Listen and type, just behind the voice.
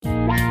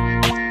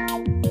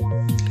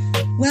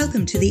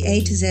Welcome to the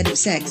A to Z of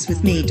Sex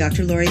with me,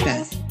 Dr. Lori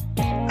Beth.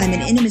 I'm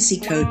an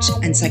intimacy coach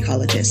and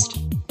psychologist.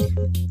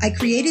 I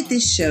created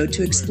this show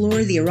to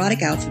explore the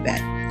erotic alphabet,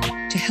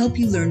 to help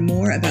you learn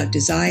more about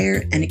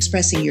desire and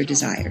expressing your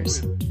desires,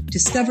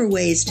 discover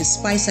ways to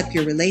spice up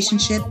your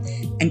relationship,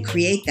 and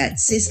create that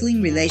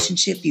sizzling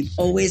relationship you've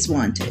always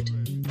wanted.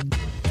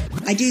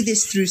 I do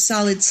this through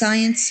solid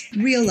science,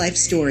 real-life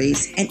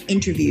stories, and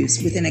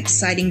interviews with an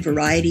exciting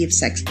variety of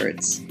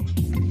sexperts.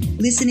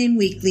 Listen in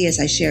weekly as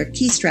I share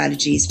key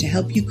strategies to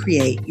help you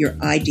create your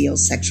ideal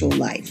sexual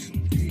life.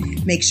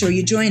 Make sure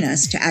you join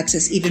us to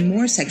access even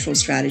more sexual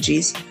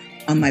strategies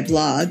on my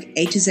blog,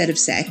 A to Z of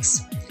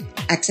Sex.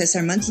 Access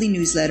our monthly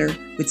newsletter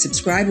with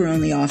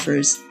subscriber-only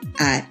offers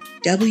at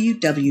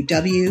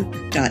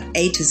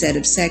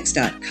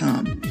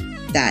www.atozofsex.com.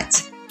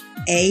 That's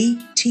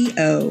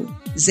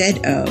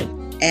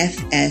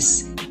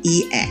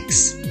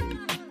ATOZOFSEX.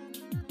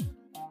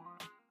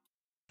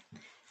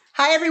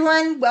 Hi,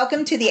 everyone.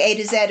 Welcome to the A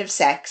to Z of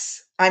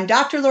Sex. I'm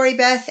Dr. Lori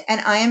Beth,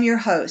 and I am your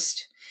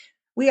host.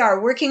 We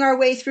are working our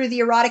way through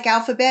the erotic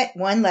alphabet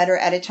one letter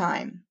at a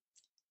time.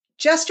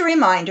 Just a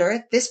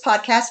reminder, this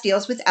podcast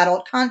deals with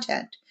adult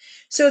content.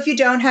 So if you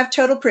don't have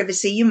total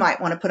privacy, you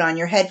might want to put on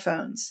your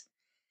headphones.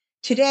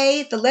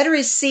 Today, the letter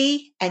is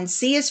C, and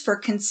C is for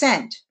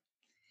consent.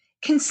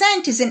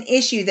 Consent is an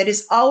issue that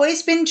has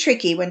always been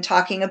tricky when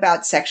talking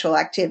about sexual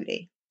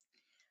activity.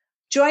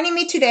 Joining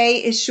me today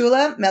is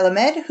Shula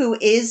Melamed, who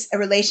is a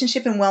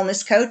relationship and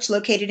wellness coach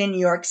located in New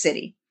York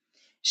City.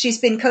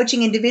 She's been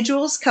coaching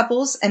individuals,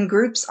 couples, and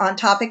groups on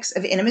topics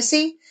of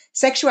intimacy,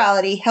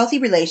 sexuality, healthy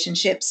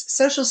relationships,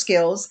 social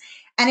skills,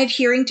 and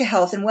adhering to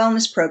health and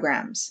wellness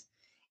programs.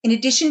 In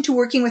addition to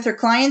working with her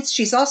clients,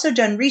 she's also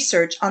done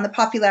research on the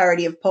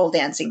popularity of pole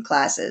dancing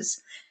classes,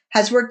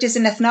 has worked as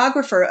an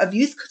ethnographer of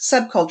youth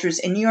subcultures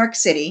in New York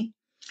City,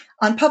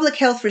 on public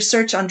health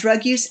research on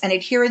drug use and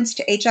adherence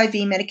to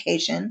HIV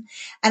medication,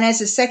 and as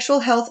a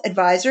sexual health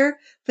advisor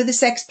for the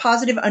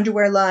sex-positive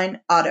underwear line,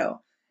 Otto.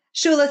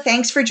 Shula,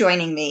 thanks for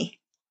joining me.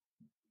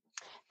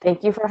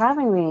 Thank you for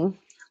having me.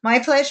 My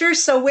pleasure.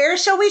 So where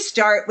shall we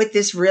start with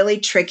this really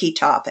tricky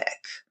topic?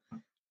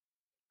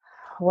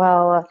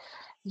 Well,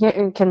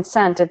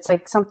 consent, it's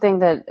like something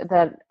that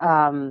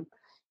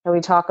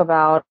we talk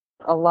about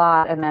a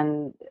lot, and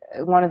then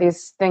one of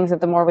these things that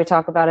the more we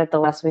talk about it, the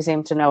less we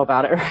seem to know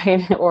about it,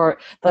 right? Or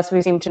the less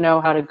we seem to know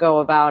how to go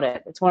about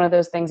it. It's one of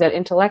those things that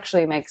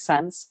intellectually makes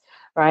sense,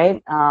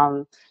 right?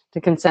 To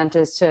consent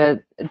is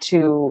to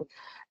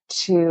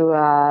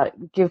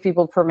give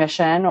people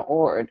permission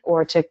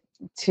or to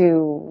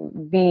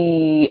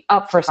be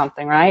up for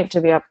something, right? To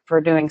be up for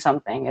doing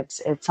something.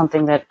 It's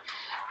something that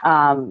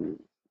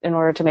in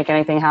order to make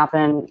anything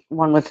happen,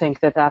 one would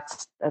think that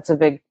that's a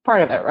big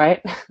part of it, right?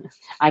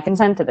 I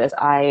consent to this.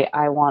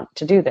 I want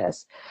to do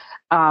this.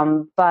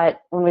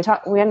 But when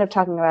we end up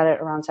talking about it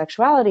around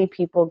sexuality,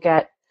 people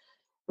get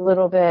a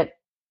little bit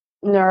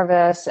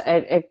nervous.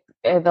 A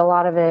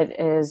lot of it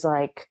is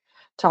like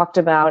talked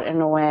about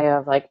in a way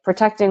of like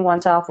protecting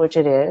oneself, which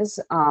it is.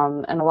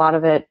 And a lot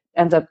of it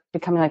ends up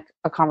becoming like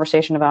a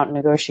conversation about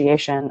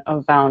negotiation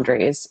of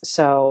boundaries.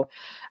 So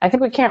I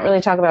think we can't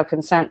really talk about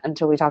consent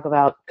until we talk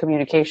about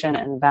communication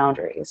and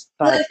boundaries.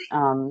 But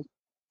I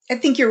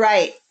think you're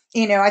right.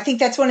 You know, I think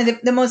that's one of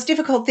the most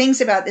difficult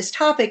things about this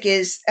topic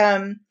is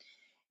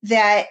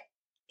that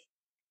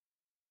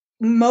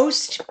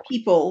most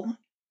people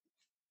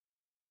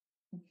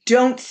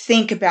don't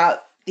think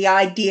about the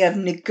idea of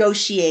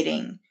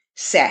negotiating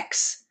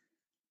sex.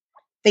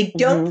 They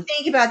don't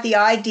think about the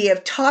idea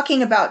of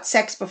talking about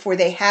sex before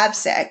they have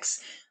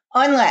sex,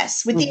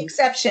 unless, with the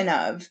exception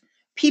of,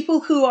 people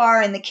who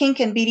are in the kink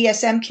and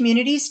BDSM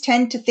communities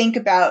tend to think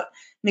about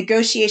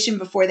negotiation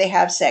before they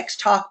have sex,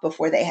 talk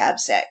before they have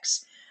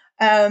sex.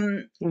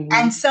 And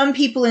some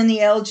people in the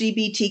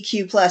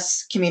LGBTQ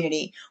plus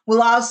community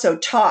will also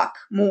talk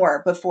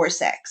more before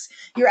sex.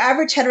 Your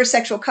average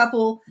heterosexual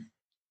couple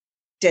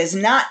does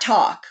not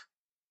talk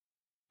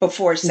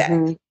before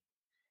sex.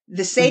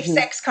 The safe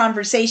sex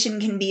conversation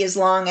can be as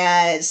long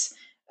as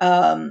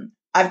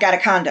I've got a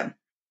condom.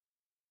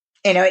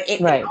 You know,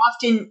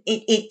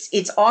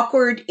 it's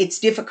awkward. It's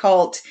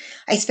difficult.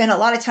 I spent a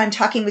lot of time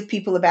talking with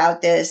people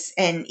about this,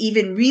 and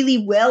even really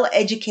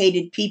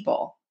well-educated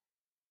people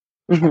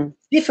have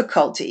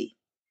difficulty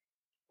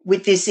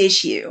with this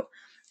issue.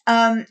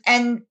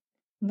 And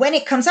when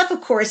it comes up, of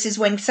course, is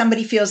when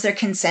somebody feels their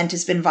consent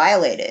has been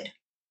violated.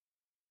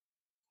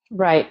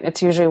 Right.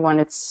 It's usually when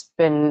it's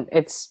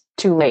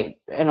too late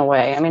in a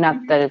way. I mean,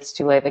 not that it's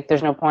too late, like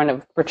there's no point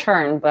of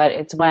return, but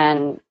it's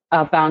when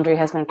a boundary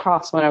has been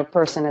crossed, when a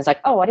person is like,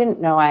 oh, I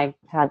didn't know I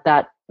had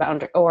that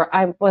boundary, or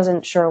I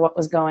wasn't sure what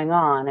was going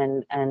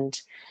on.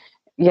 And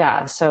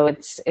yeah, so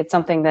it's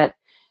something that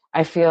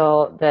I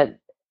feel that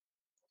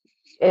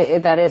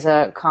that is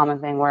a common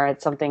thing where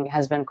it's something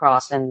has been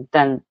crossed and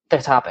then the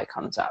topic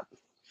comes up.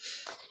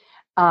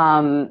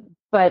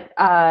 But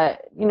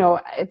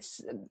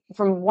it's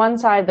from one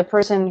side, the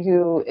person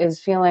who is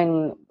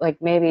feeling like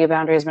maybe a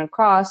boundary has been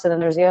crossed, and then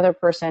there's the other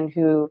person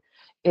who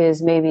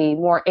is maybe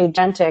more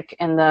agentic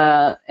in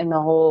the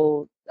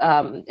whole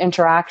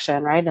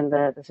interaction, right? And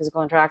the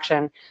physical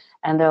interaction.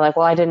 And they're like,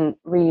 well, I didn't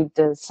read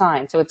the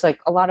sign. So it's like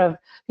a lot of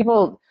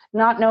people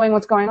not knowing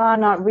what's going on,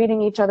 not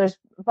reading each other's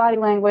body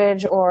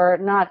language, or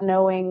not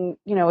knowing,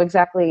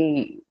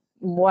 exactly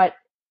what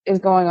is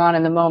going on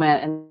in the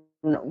moment, and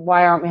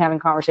why aren't we having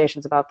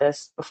conversations about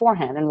this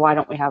beforehand, and why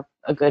don't we have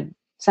a good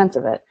sense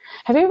of it?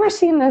 Have you ever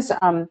seen this?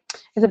 It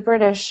was a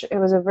British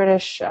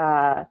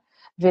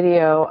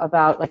video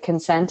about like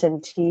consent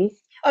and tea.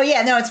 Oh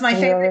yeah, no, it's my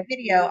favorite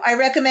video. I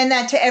recommend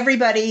that to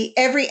everybody,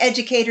 every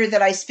educator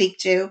that I speak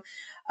to.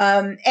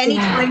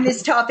 Anytime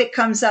this topic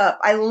comes up,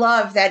 I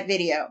love that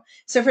video.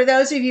 So for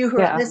those of you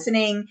who are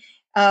listening,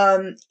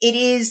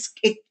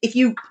 if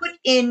you put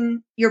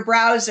in your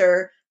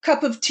browser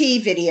cup of tea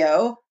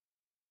video,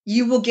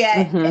 you will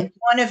get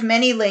one of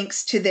many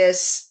links to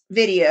this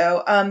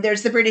video.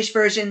 There's the British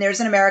version. There's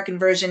an American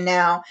version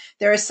now.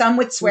 There are some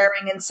with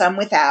swearing and some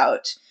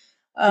without.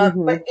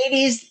 But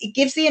it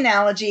gives the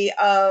analogy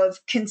of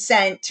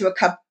consent to a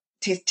cup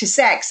to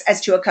sex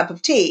as to a cup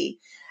of tea.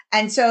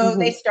 And so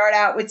they start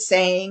out with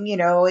saying,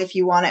 if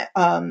you want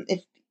to,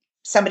 if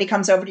somebody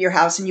comes over to your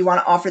house and you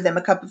want to offer them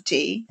a cup of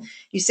tea,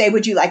 you say,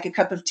 would you like a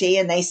cup of tea?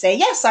 And they say,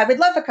 yes, I would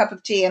love a cup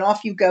of tea. And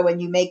off you go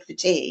and you make the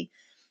tea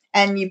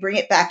and you bring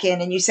it back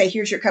in and you say,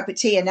 here's your cup of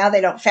tea. And now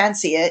they don't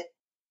fancy it.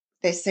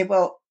 They say,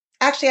 well,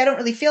 actually, I don't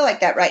really feel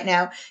like that right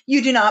now.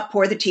 You do not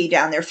pour the tea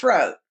down their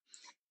throat.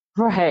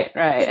 Right.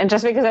 And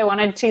just because I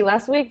wanted tea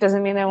last week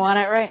doesn't mean I want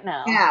it right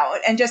now.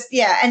 And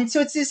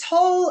so it's this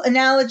whole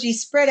analogy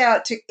spread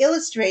out to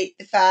illustrate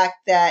the fact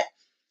that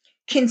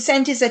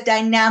consent is a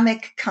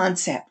dynamic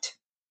concept.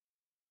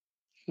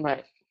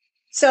 Right.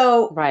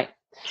 So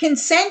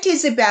consent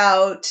is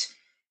about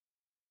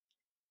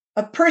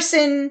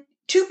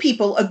two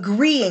people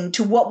agreeing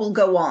to what will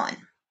go on.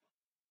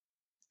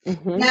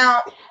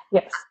 Now,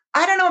 yes.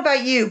 I don't know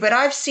about you, but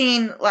I've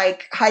seen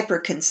like hyper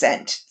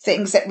consent,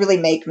 things that really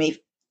make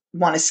me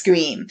want to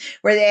scream,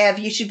 where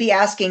you should be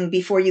asking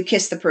before you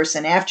kiss the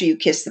person, after you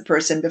kiss the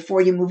person,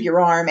 before you move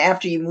your arm,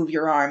 after you move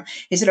your arm.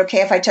 Is it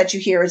okay if I touch you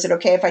here? Is it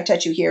okay if I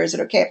touch you here? Is it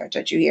okay if I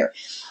touch you here?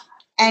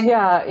 And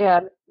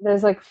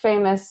there's like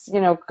famous,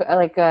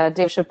 like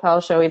Dave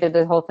Chappelle show. He did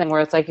the whole thing where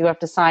it's like you have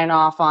to sign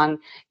off on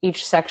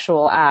each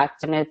sexual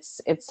act, and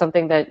it's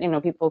something that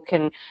people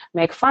can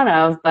make fun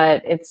of,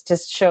 but it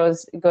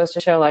goes to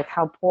show like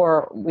how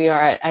poor we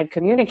are at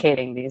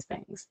communicating these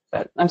things.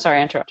 But I'm sorry,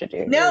 I interrupted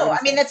you. No,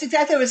 I mean that's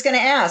exactly what I was going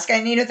to ask.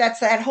 And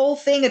that's that whole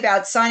thing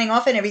about signing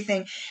off and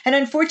everything. And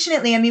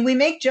unfortunately, I mean, we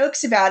make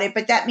jokes about it,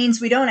 but that means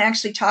we don't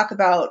actually talk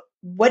about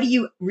what do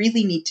you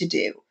really need to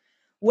do.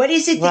 What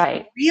is it that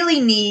you really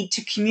need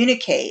to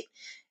communicate?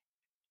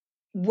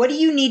 What do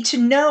you need to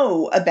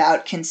know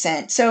about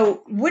consent?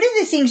 So what are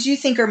the things you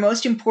think are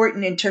most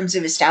important in terms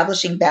of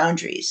establishing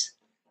boundaries?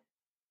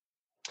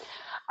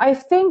 I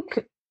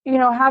think,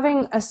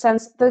 having a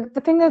sense, the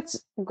thing that's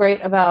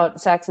great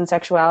about sex and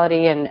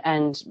sexuality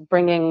and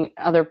bringing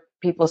other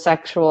people's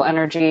sexual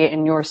energy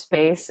in your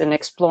space and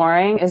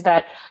exploring is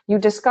that you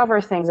discover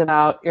things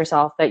about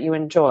yourself that you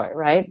enjoy,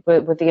 right?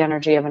 With the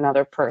energy of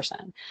another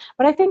person.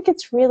 But I think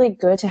it's really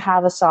good to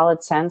have a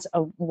solid sense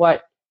of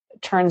what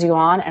turns you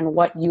on and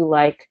what you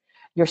like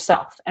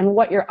yourself and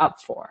what you're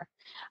up for.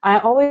 I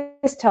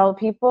always tell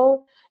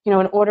people, in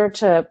order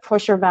to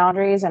push your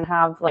boundaries and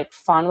have like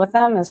fun with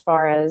them, as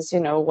far as,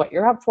 what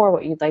you're up for,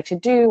 what you'd like to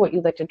do, what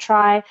you'd like to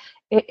try,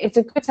 it's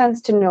a good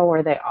sense to know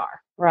where they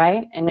are,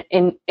 right? And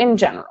in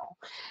general.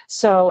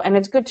 So, and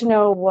it's good to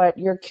know what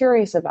you're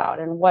curious about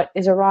and what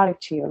is erotic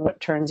to you and what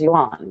turns you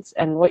on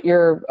and what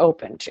you're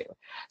open to.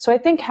 So I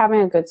think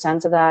having a good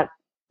sense of that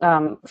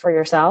for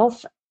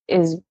yourself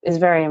is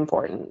very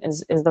important,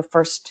 is the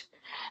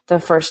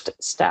first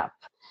step.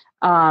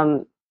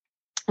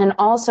 And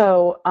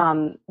also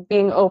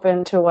being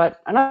open to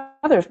what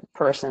another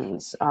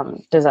person's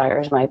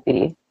desires might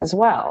be as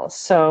well.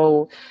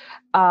 So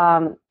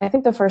I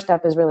think the first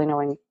step is really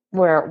knowing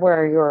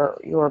where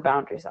your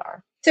boundaries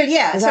are. So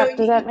does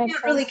that make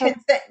sense? Really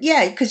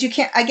because you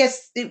can't. I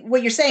guess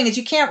what you're saying is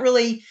you can't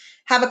really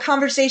have a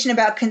conversation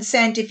about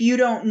consent if you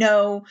don't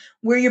know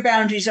where your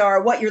boundaries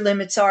are, what your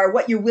limits are,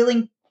 what you're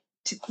willing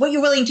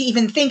to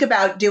even think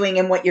about doing,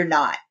 and what you're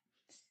not.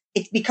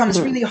 It becomes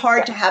really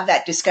hard to have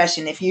that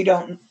discussion if you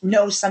don't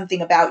know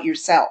something about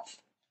yourself.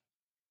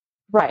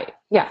 Right.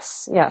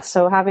 Yes.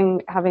 So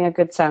having a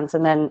good sense,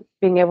 and then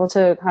being able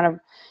to kind of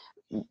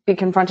be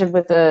confronted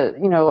with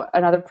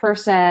another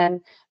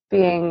person,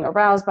 being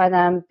aroused by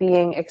them,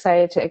 being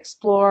excited to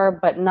explore,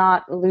 but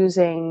not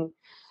losing,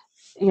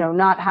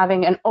 not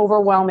having an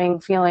overwhelming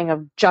feeling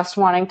of just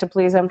wanting to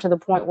please them to the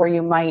point where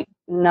you might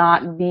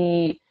not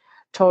be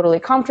totally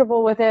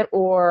comfortable with it,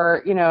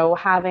 or,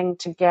 having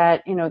to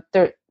get,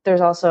 there's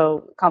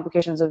also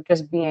complications of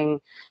just being,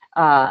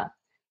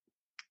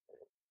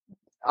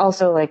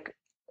 also like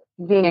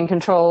being in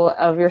control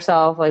of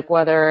yourself, like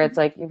whether it's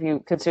like if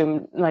you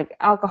consume like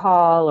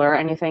alcohol or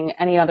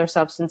any other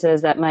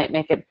substances that might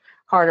make it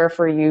harder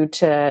for you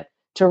to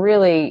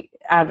really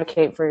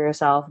advocate for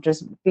yourself,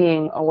 just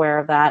being aware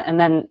of that. And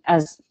then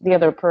as the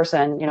other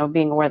person,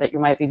 being aware that you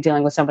might be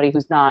dealing with somebody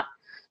who's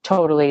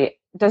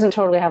doesn't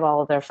totally have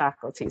all of their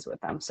faculties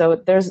with them. So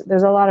there's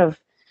a lot of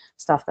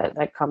stuff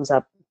that comes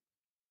up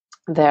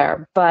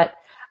there. But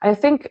I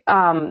think,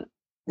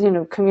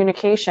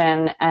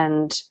 communication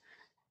and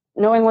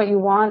knowing what you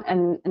want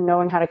and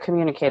knowing how to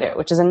communicate it,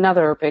 which is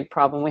another big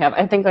problem we have.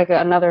 I think like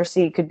another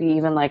C could be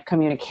even like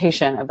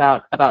communication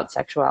about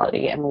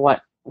sexuality and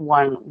what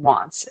one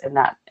wants in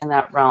that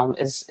realm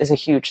is a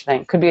huge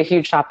thing. Could be a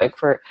huge topic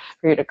for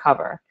you to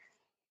cover.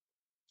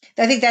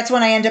 I think that's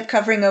one I end up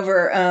covering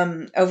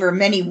over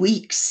many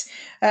weeks.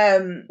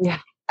 Yeah.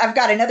 I've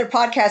got another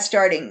podcast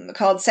starting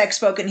called Sex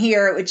Spoken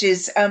Here, which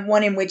is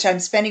one in which I'm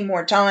spending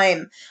more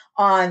time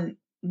on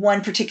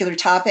one particular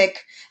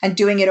topic and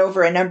doing it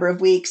over a number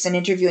of weeks and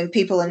interviewing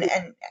people,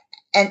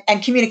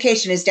 and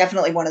communication is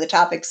definitely one of the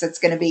topics that's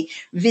going to be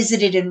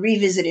visited and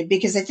revisited,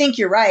 because I think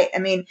you're right. I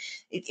mean,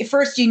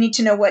 first you need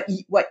to know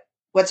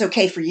what's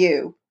okay for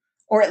you,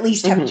 or at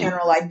least have a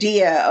general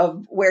idea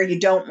of where you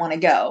don't want to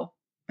go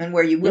and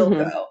where you will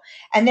go.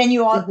 And then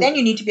then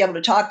you need to be able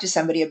to talk to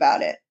somebody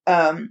about it.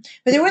 But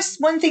there was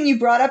one thing you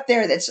brought up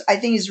there that's, I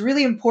think, is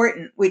really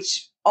important,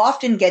 which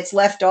often gets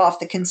left off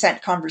the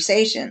consent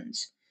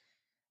conversations,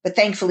 but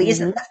thankfully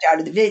isn't left out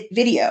of the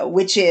video,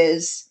 which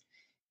is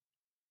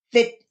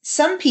that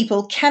some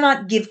people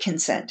cannot give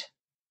consent.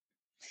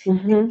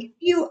 If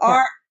you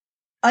are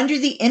under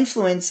the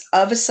influence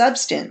of a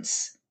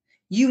substance,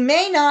 you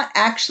may not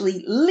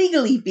actually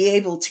legally be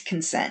able to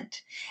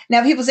consent.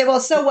 Now, people say,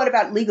 well, so what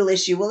about legal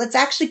issue? Well, it's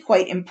actually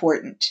quite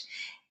important.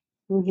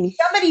 If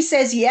somebody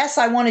says, yes,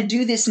 I want to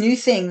do this new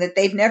thing that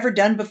they've never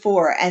done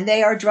before, and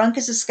they are drunk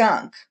as a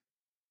skunk,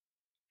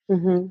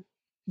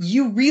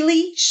 you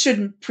really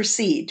shouldn't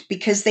proceed,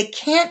 because they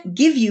can't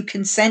give you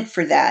consent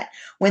for that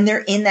when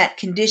they're in that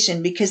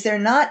condition, because they're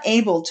not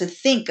able to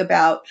think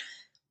about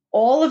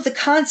all of the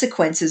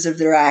consequences of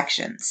their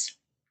actions.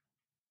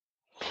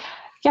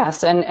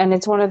 Yes, and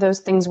it's one of those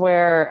things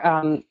where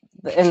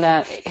in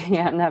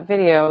that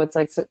video, it's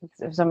like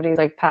if somebody's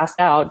like passed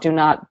out, do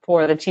not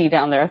pour the tea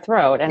down their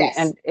throat, and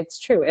and it's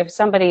true. If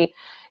somebody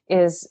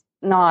is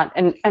not,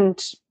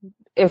 and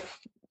if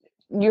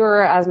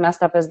you're as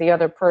messed up as the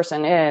other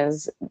person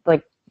is,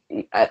 like,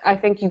 I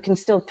think you can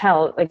still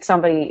tell, like,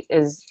 somebody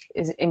is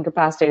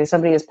incapacitated,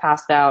 somebody is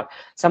passed out,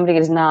 somebody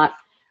is not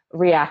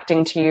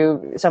reacting to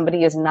you,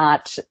 somebody is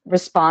not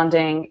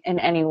responding in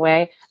any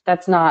way.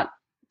 That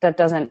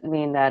doesn't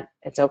mean that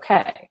it's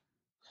okay.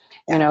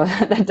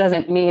 That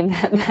doesn't mean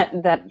that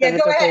go it's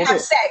ahead okay and have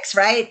sex,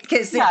 right?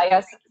 Because they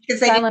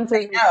didn't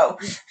say no.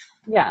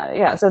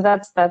 Yeah. So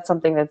that's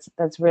something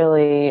that's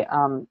really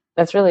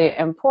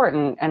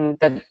important, and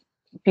that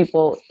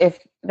people, if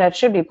that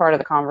should be part of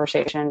the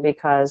conversation,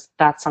 because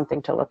that's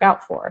something to look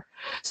out for.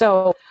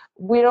 So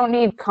we don't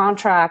need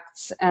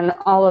contracts and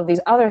all of these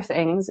other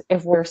things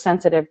if we're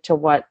sensitive to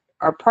what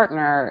our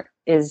partner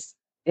is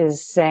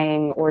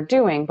saying or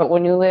doing. But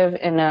when you live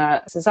in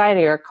a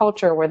society or a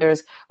culture where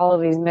there's all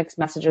of these mixed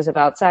messages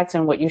about sex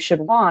and what you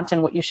should want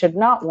and what you should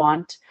not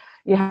want,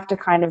 you have to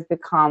kind of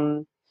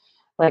become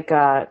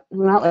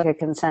not like a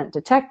consent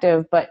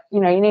detective, but you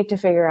need to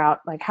figure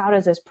out, like, how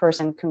does this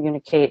person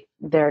communicate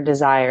their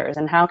desires,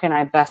 and how can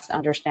I best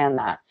understand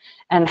that,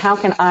 and how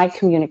can I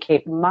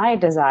communicate my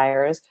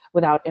desires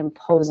without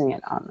imposing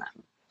it on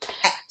them.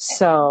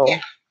 So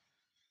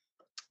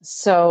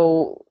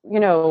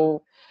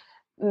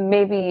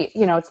maybe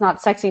it's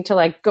not sexy to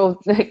like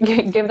go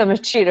give them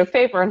a sheet of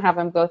paper and have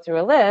them go through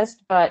a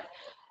list, but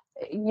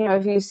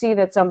if you see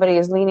that somebody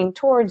is leaning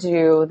towards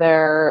you,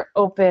 they're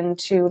open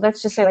to,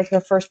 let's just say, like, the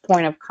first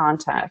point of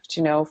contact,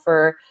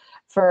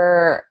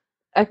 for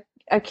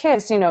a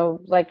kiss,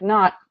 like,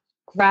 not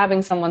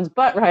grabbing someone's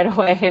butt right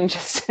away and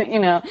just,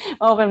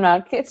 open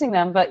mouth kissing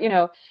them, but,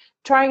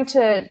 trying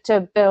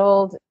to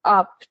build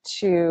up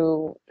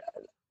to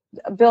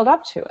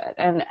it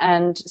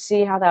and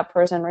see how that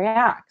person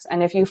reacts.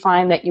 And if you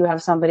find that you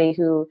have somebody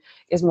who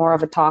is more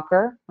of a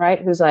talker, right,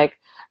 who's like,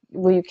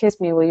 will you kiss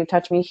me? Will you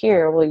touch me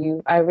here?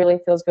 I really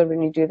feels good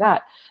when you do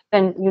that.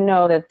 Then you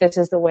know that this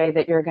is the way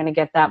that you're going to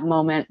get that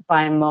moment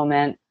by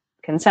moment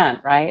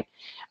consent, right?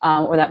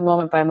 Or that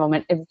moment by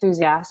moment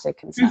enthusiastic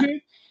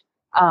consent.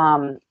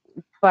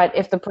 But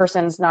if the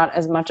person's not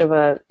as much of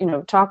a,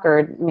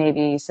 talker,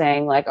 maybe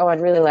saying like, oh, I'd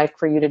really like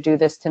for you to do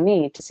this to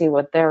me, to see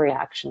what their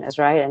reaction is,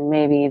 right? And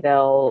maybe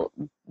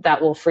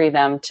that will free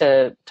them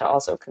to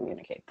also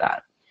communicate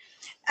that.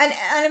 And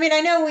I mean,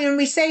 I know when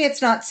we say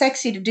it's not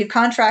sexy to do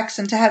contracts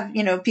and to have,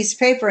 a piece of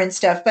paper and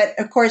stuff, but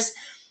of course,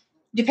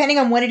 depending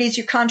on what it is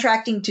you're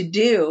contracting to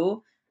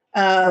do,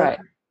 right.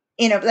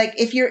 Like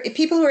if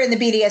people who are in the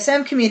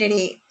BDSM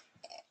community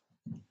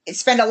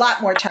spend a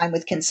lot more time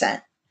with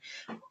consent.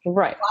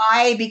 Right.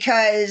 Why?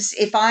 Because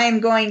if I'm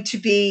going to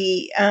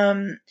be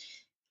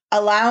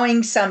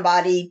allowing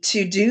somebody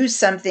to do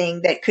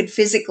something that could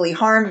physically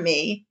harm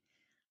me,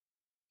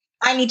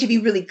 I need to be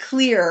really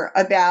clear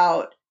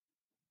about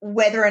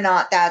whether or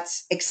not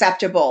that's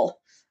acceptable.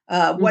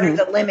 What are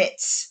the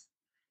limits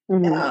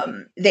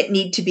that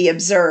need to be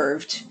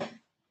observed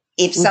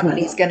if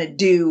somebody's going to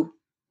do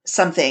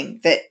something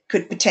that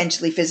could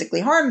potentially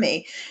physically harm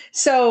me.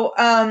 So,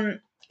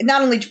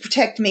 not only to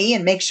protect me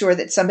and make sure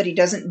that somebody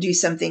doesn't do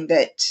something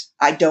that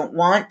I don't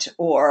want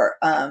or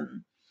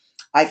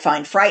I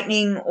find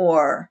frightening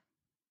or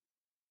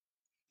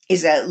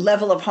is a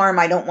level of harm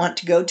I don't want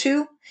to go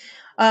to,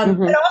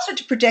 but also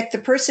to protect the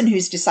person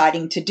who's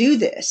deciding to do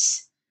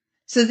this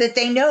so that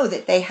they know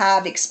that they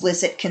have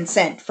explicit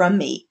consent from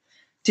me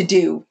to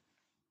do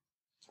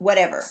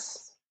whatever.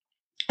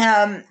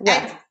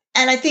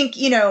 And I think,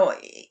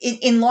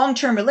 in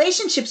long-term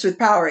relationships with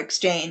power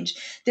exchange,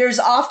 there's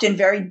often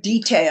very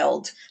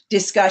detailed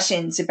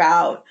discussions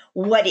about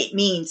what it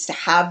means to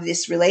have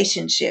this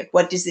relationship.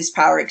 What does this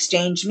power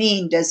exchange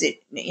mean? Does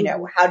it,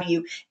 how do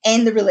you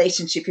end the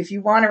relationship? If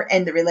you want to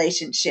end the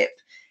relationship,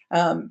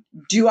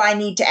 do I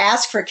need to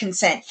ask for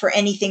consent for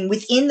anything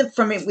within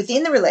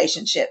the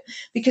relationship?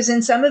 Because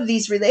in some of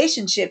these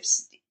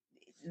relationships,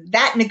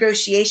 that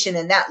negotiation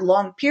and that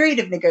long period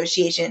of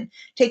negotiation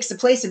takes the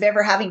place of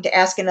ever having to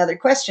ask another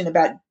question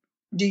about,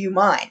 do you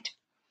mind?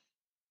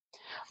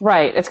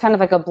 Right. It's kind of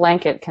like a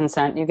blanket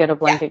consent. You get a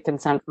blanket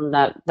consent from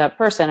that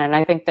person. And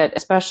I think that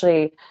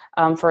especially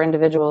for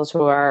individuals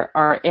who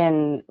are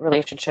in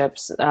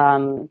relationships,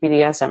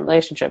 BDSM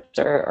relationships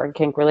or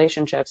kink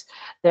relationships,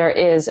 there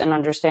is an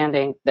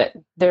understanding that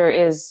there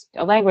is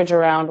a language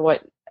around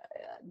what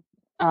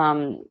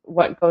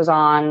goes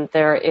on.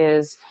 There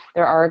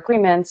are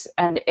agreements,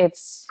 and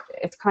it's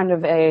kind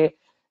of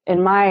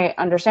in my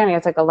understanding,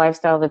 it's like a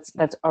lifestyle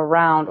that's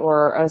around,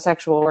 or a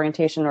sexual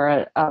orientation,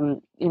 or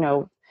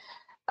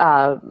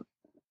a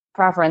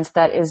preference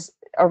that is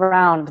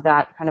around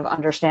that kind of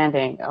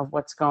understanding of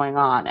what's going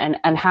on,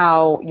 and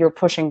how you're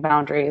pushing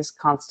boundaries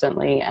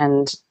constantly,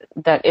 and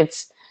that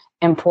it's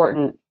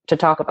important to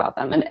talk about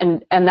them.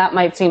 And that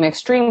might seem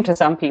extreme to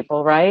some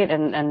people, right?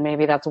 And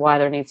maybe that's why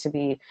there needs to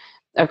be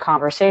a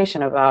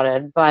conversation about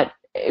it. But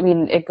I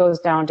mean, it goes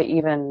down to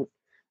even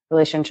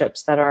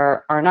relationships that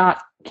are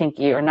not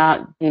kinky or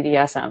not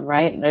BDSM,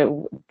 right?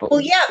 Well,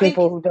 yeah,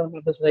 people who don't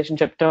have this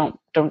relationship don't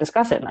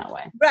discuss it in that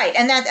way. Right.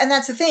 And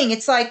that's the thing.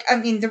 It's like, I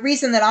mean, the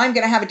reason that I'm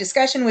going to have a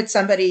discussion with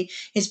somebody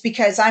is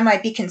because I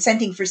might be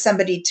consenting for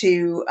somebody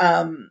to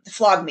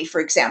flog me,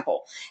 for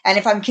example. And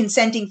if I'm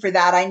consenting for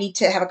that, I need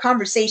to have a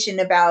conversation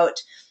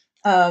about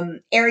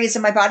areas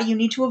of my body you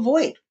need to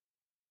avoid.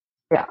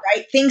 Yeah.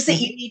 Right. Things that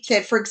you need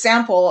to, for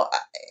example,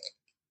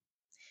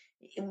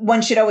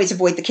 one should always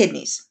avoid the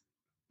kidneys.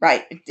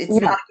 Right. It's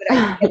not a good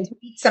idea to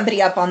beat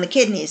somebody up on the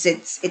kidneys.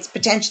 It's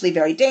potentially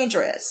very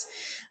dangerous.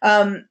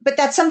 But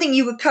that's something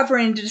you would cover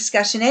in a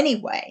discussion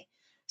anyway.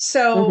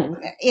 So,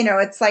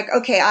 it's like,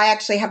 okay, I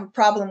actually have a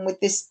problem with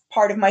this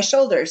part of my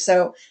shoulder.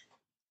 So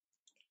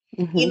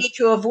you need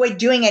to avoid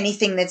doing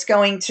anything that's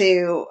going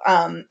to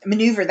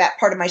maneuver that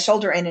part of my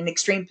shoulder in an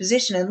extreme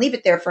position and leave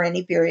it there for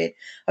any period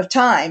of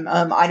time.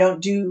 I don't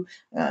do,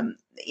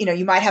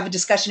 you might have a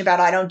discussion about,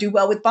 I don't do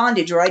well with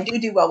bondage, or I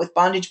do well with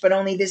bondage, but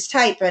only this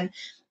type. And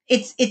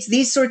it's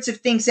these sorts of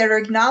things that are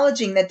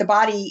acknowledging that the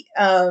body,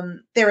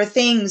 there are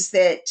things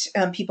that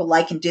people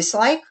like and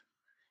dislike.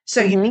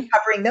 So you'd be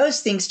covering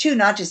those things too,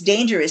 not just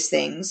dangerous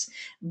things,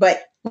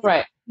 but,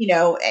 right.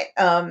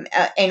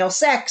 Anal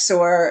sex,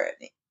 or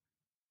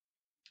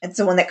it's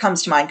the one that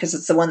comes to mind because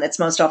it's the one that's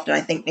most often,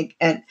 I think,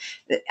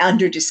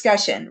 under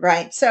discussion,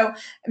 right? So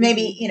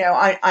maybe,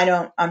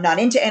 I'm not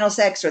into anal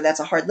sex, or that's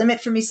a hard limit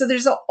for me. So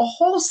there's a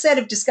whole set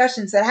of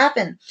discussions that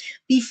happen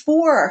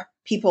before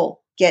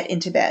people get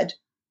into bed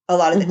a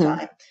lot of the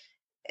time.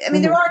 I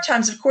mean, there are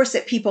times, of course,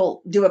 that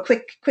people do a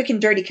quick and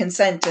dirty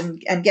consent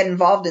and get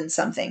involved in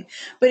something.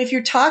 But if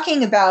you're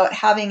talking about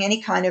having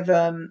any kind of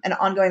an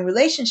ongoing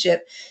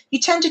relationship, you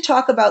tend to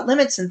talk about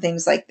limits and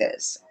things like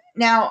this.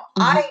 Now,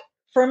 I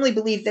firmly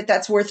believe that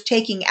that's worth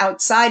taking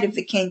outside of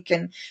the kink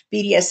and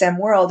BDSM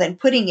world and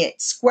putting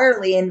it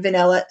squarely in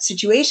vanilla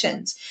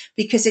situations,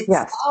 because it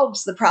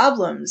solves the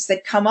problems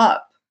that come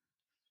up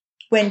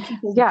when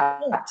people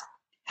don't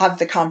have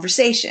the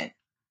conversation.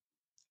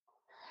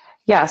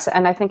 Yes,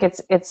 and I think it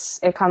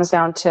comes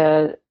down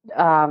to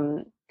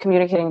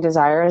communicating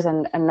desires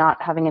and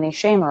not having any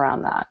shame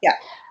around that. Yeah.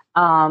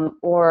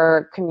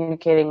 Or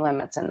communicating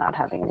limits and not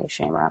having any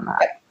shame around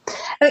that.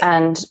 Yeah.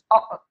 And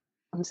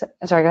I'm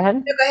sorry, go ahead.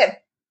 No, go ahead.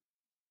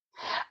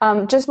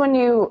 Just when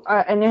you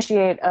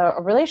initiate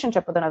a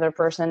relationship with another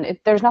person,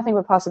 there's nothing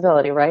but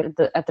possibility, right,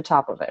 at the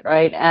top of it,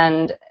 right?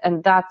 And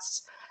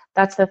that's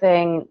the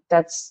thing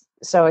that's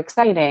so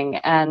exciting.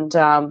 And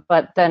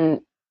but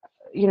then,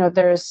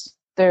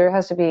 there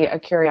has to be a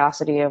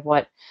curiosity of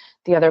what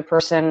the other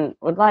person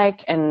would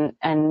like, and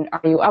are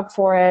you up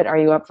for it? Are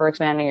you up for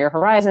expanding your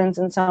horizons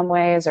in some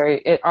ways, or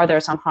are there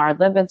some hard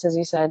limits, as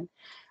you said?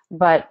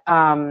 But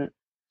in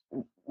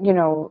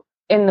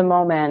the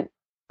moment,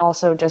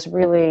 also just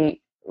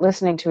really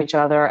listening to each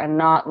other and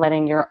not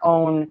letting your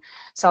own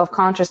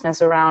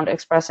self-consciousness around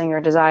expressing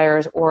your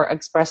desires or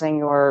expressing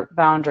your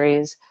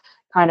boundaries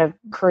kind of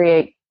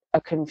create a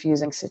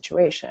confusing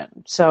situation.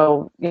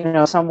 So,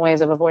 some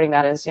ways of avoiding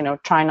that is,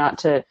 try not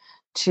to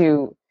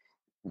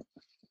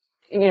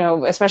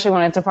especially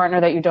when it's a partner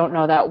that you don't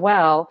know that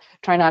well,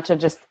 try not to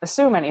just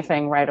assume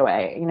anything right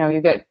away.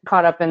 You get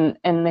caught up in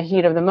the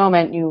heat of the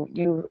moment.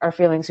 You are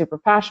feeling super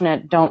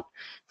passionate. Don't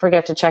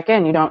forget to check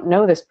in. You don't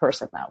know this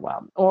person that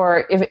well.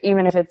 Or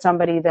even if it's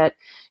somebody that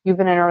you've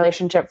been in a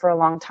relationship for a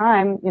long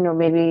time,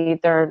 maybe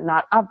they're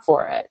not up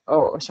for it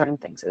or certain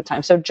things at the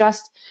time. So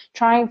just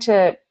trying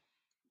to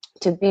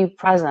be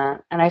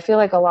present. And I feel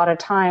like a lot of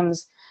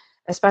times,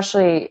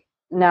 especially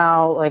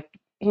now, like,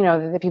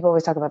 the people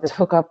always talk about this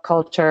hookup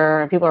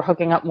culture and people are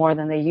hooking up more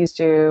than they used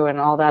to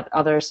and all that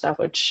other stuff,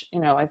 which,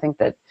 I think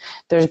that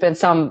there's been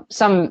some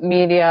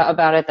media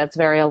about it that's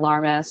very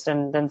alarmist,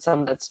 and then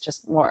some that's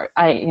just more,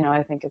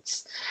 I think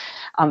it's,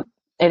 I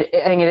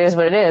think it is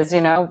what it is,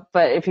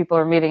 but if people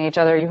are meeting each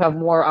other, you have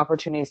more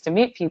opportunities to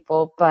meet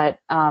people. But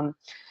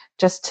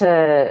just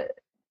to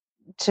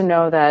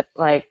know that,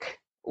 like,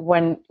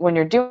 when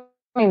you're doing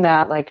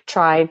that, like,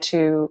 try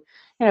to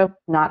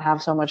not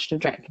have so much to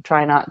drink,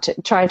 try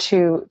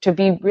to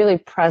be really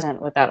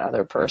present with that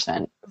other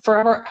person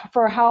for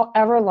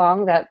however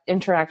long that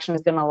interaction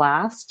is going to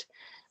last.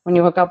 When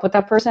you hook up with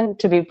that person,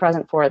 to be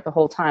present for it the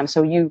whole time,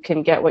 so you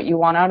can get what you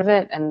want out of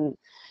it, and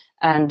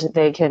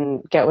they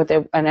can get what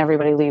they, and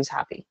everybody leaves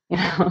happy.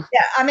 Yeah,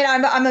 I mean,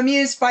 I'm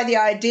amused by the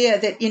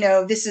idea that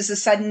this is a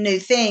sudden new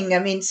thing. I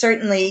mean,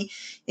 certainly,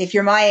 if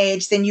you're my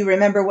age, then you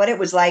remember what it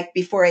was like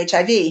before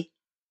HIV.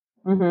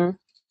 Mm-hmm.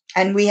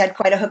 And we had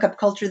quite a hookup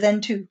culture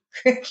then too,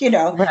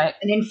 Right.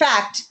 And in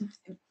fact,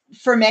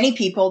 for many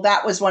people,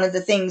 that was one of the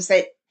things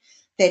that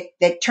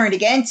turned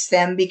against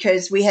them,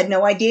 because we had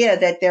no idea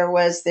that there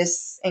was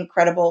this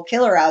incredible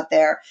killer out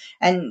there.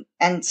 And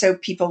so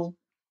people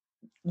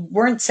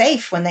weren't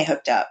safe when they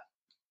hooked up.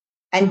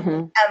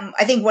 And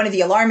I think one of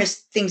the alarming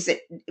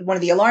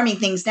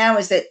things now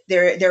is that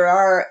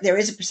there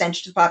is a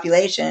percentage of the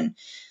population,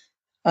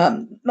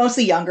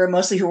 mostly younger,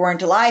 mostly who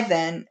weren't alive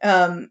then,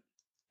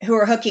 who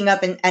are hooking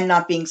up and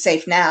not being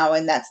safe now.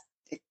 And that's,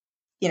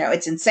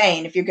 it's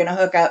insane. If you're going to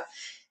hook up,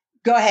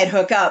 go ahead,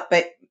 hook up,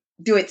 but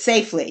do it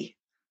safely.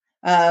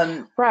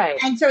 Right.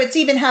 And so it's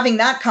even having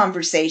that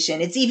conversation.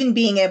 It's even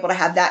being able to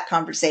have that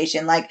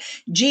conversation. Like,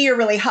 gee, you're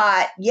really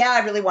hot. Yeah, I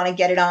really want to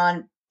get it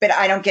on, but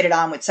I don't get it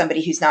on with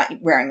somebody who's not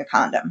wearing a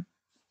condom.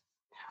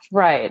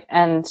 Right.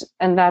 And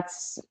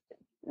that's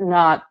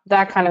not,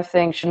 that kind of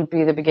thing shouldn't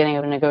be the beginning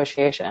of a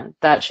negotiation.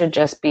 That should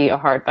just be a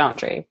hard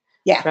boundary.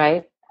 Yeah.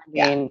 Right.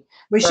 Yeah.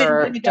 We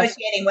shouldn't be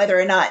negotiating whether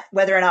or not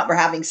we're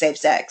having safe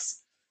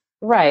sex.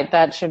 Right.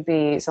 That should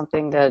be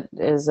something that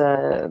is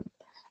a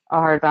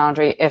hard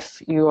boundary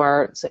if you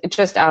are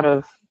just out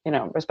of,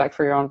 respect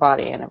for your own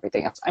body and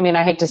everything else. I mean,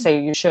 I hate to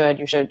say you should,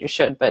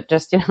 but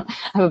just, I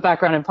have a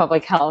background in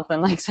public health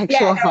and like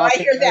sexual health. I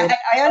hear that.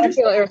 I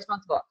understand. I feel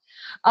irresponsible.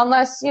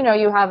 Unless,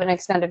 you have an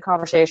extended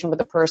conversation with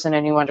the person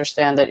and you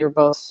understand that you're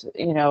both,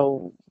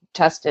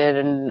 tested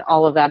and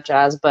all of that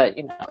jazz. But,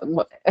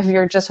 if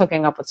you're just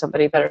hooking up with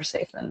somebody, better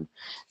safe than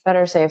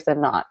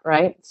not.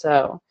 Right.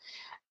 So,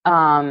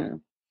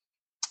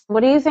 what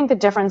do you think the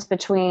difference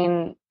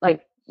between,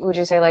 like, would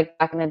you say, like,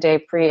 back in the day,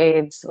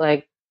 pre-AIDS,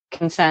 like,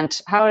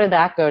 consent, how did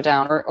that go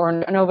down?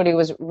 Or nobody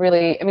was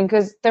really, I mean,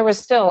 because there was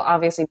still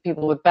obviously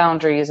people with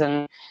boundaries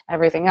and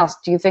everything else.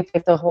 Do you think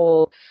that the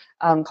whole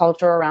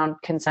culture around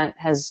consent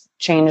has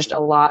changed a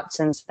lot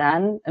since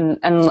then? And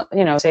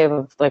save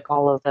of, like,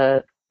 all of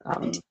the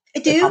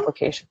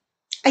complications.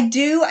 I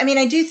do. I mean,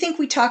 I do think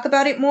we talk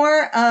about it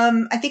more.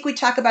 I think we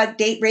talk about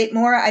date rape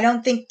more. I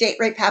don't think date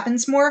rape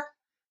happens more.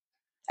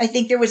 I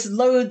think there was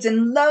loads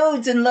and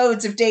loads and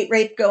loads of date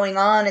rape going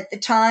on at the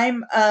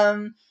time.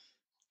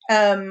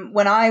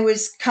 When I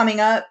was coming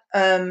up,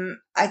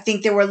 I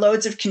think there were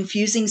loads of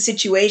confusing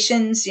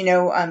situations.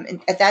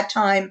 At that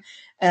time,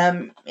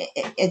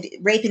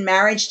 rape in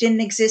marriage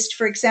didn't exist,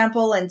 for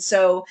example. And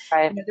so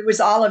Right. There was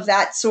all of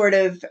that sort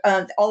of,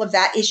 all of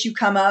that issue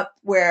come up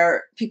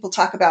where people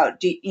talk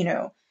about, you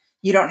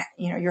don't,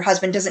 your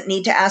husband doesn't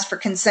need to ask for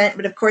consent,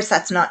 but of course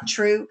that's not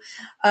true.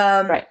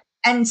 Right.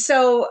 And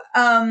so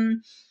I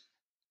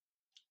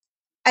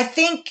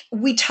think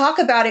we talk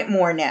about it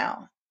more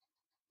now.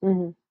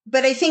 Mm-hmm.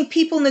 But I think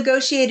people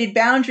negotiated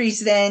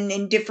boundaries then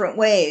in different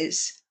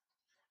ways.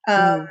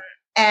 And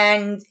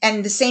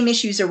the same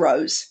issues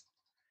arose.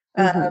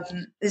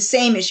 The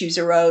same issues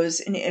arose,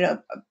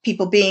 and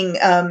people being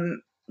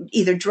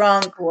either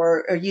drunk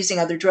or using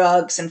other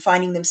drugs and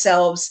finding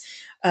themselves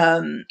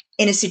in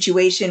a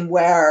situation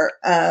where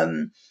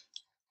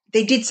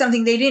they did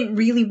something they didn't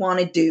really want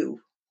to do.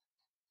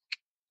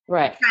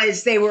 Right.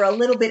 Because they were a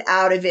little bit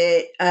out of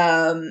it.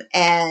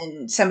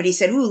 And somebody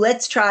said, ooh,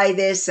 let's try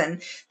this.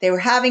 And they were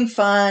having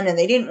fun and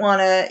they didn't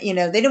want to,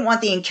 they didn't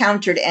want the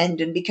encounter to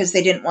end. And because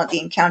they didn't want the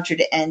encounter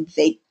to end,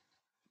 they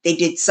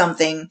did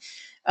something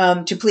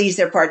to please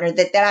their partner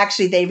that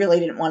actually they really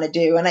didn't want to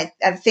do. And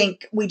I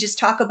think we just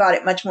talk about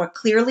it much more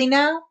clearly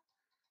now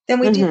than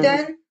we did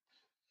then.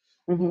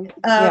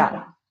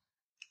 Yeah.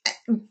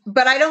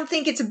 But I don't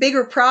think it's a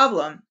bigger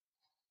problem.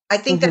 I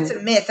think that's a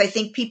myth. I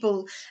think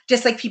people,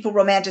 just like people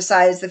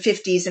romanticize the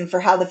 50s and for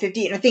how the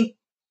 50s, and I think,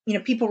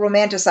 people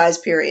romanticize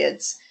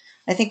periods.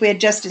 I think we had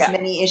just as Yeah.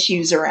 many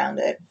issues around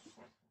it.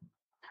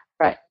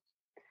 Right.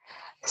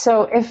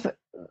 So if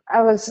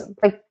I was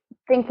like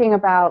thinking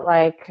about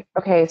like,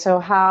 okay, so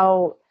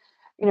how,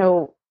 you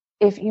know,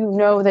 if you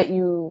know that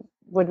you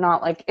would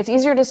not like, it's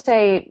easier to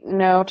say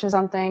no to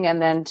something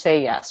and then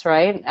say yes,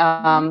 right?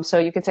 So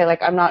you could say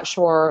like, I'm not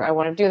sure I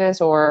want to do this,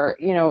 or,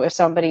 you know, if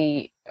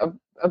somebody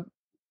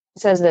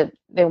says that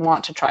they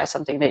want to try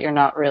something that you're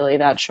not really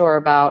that sure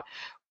about,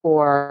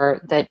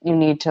 or that you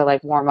need to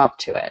like warm up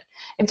to it.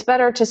 It's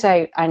better to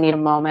say, I need a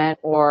moment,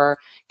 or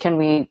can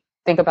we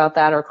think about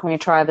that, or can we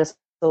try this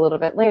a little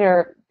bit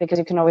later, because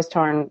you can always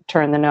turn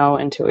the no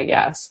into a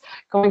yes.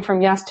 Going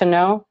from yes to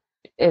no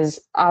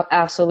is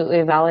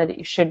absolutely valid.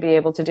 You should be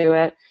able to do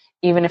it.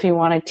 Even if you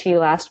wanted tea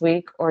last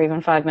week or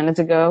even 5 minutes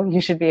ago, you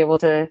should be able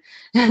to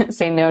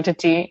say no to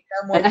tea.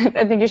 And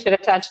I think you should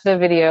attach the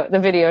video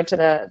to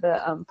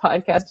the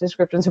podcast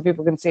description so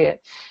people can see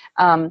it.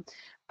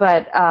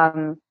 But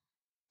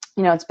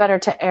you know, it's better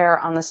to err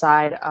on the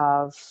side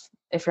of,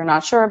 if you're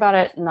not sure about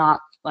it, not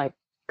like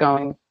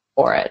going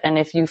for it. And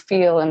if you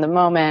feel in the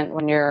moment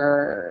when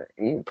you're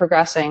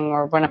progressing,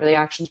 or whenever the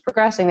action's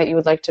progressing, that you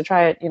would like to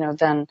try it, you know,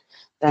 then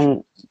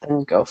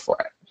go for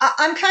it.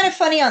 I'm kind of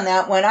funny on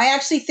that one. I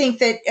actually think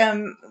that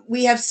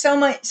we have so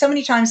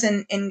many times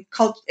in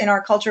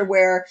our culture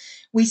where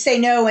we say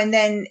no, and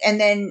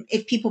then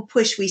if people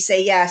push, we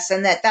say yes,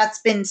 and that's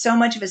been so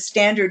much of a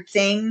standard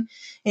thing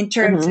in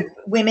terms of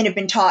women have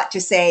been taught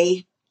to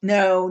say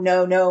no,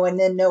 no, no, and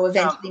then no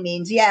eventually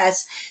means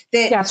yes.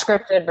 That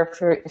scripted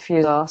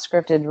refusal,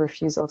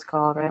 it's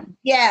called, right?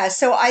 Yeah,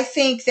 so I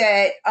think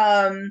that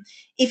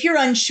if you're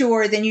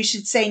unsure, then you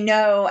should say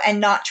no and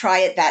not try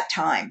it that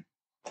time.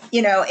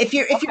 You know, if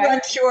you're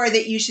unsure,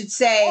 that you should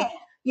say,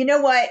 you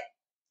know what,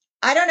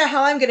 I don't know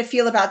how I'm going to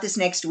feel about this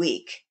next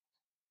week.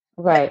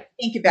 Right.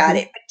 Think about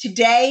it. But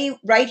today,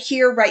 right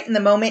here, right in the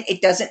moment,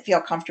 it doesn't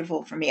feel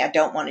comfortable for me. I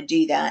don't want to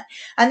do that.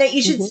 And that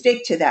you should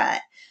stick to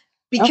that.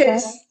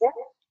 Because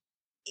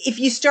if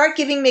you start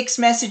giving mixed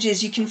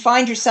messages, you can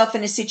find yourself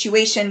in a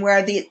situation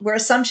where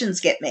assumptions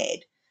get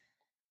made.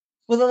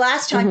 Well, the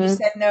last time you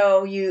said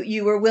no,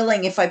 you were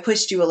willing if I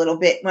pushed you a little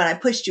bit. When I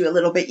pushed you a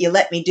little bit, you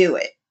let me do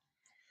it.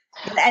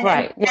 And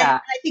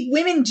I think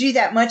women do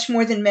that much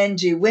more than men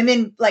do.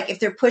 Women, like, if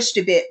they're pushed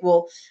a bit,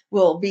 will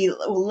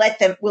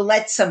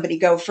let somebody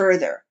go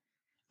further.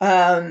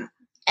 And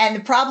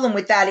the problem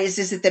with that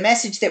is that the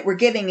message that we're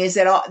giving is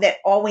that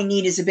all we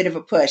need is a bit of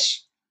a push.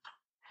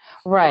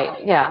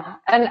 Right. Yeah.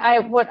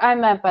 And what I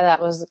meant by that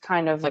was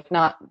kind of like,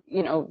 not,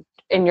 you know,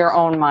 in your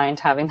own mind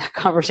having that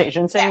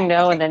conversation, saying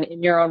no, and then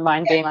in your own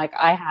mind being like,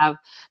 I have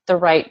the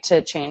right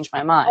to change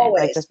my mind.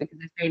 Always. Like, just because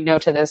I say no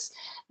to this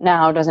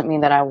now doesn't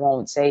mean that I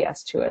won't say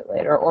yes to it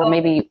later. Or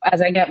maybe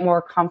as I get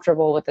more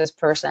comfortable with this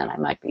person, I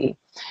might be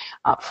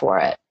up for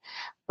it.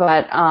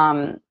 But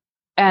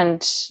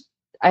and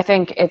I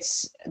think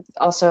it's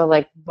also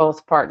like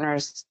both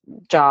partners'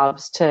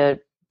 jobs to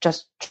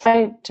just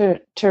try to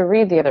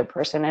read the other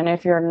person. And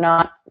if you're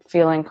not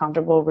feeling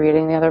comfortable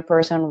reading the other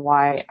person,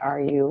 why are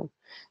you?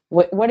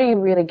 What are you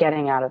really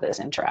getting out of this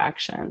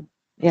interaction?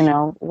 You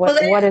know,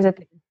 what is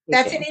it?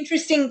 That's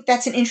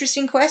an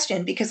interesting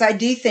question, because I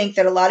do think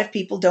that a lot of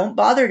people don't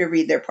bother to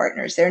read their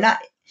partners. They're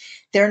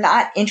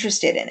not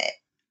interested in it.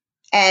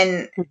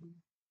 And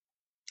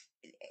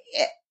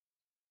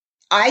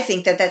I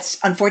think that that's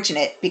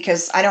unfortunate,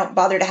 because I don't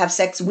bother to have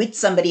sex with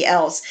somebody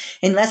else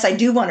unless I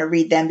do want to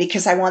read them,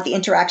 because I want the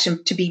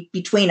interaction to be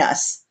between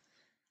us.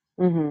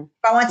 If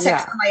I want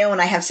sex on my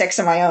own, I have sex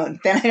on my own.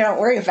 Then I don't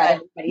worry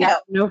about anybody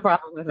else. No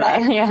problem with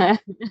that. Yeah.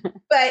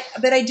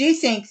 But I do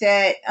think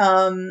that,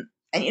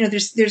 and you know,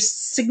 there's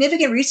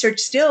significant research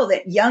still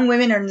that young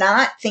women are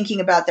not thinking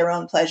about their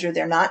own pleasure.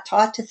 They're not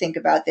taught to think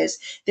about this.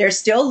 They're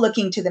still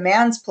looking to the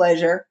man's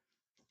pleasure.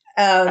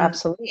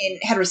 Absolutely.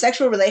 In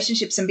heterosexual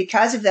relationships, and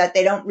because of that,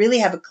 they don't really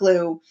have a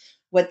clue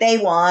what they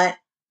want,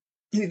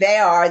 who they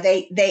are.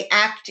 They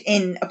act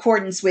in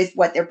accordance with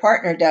what their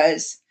partner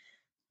does,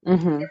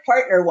 their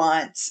partner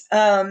wants,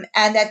 and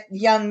that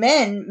young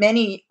men,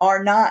 many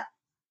are not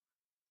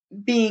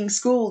being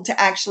schooled to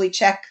actually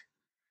check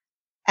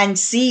and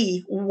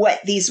see what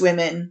these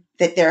women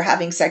that they're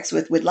having sex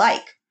with would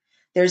like.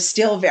 There's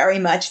still very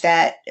much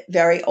that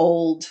very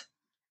old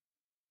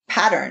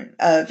pattern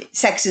of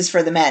sex is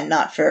for the men,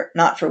 not for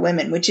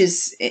women, which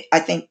is, I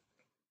think,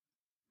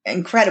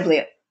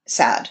 incredibly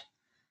sad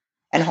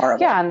and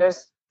horrible. Yeah, and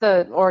there's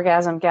the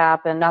orgasm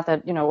gap, and not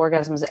that, you know,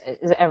 orgasm is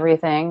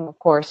everything. Of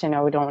course, you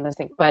know, we don't want to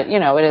think, but you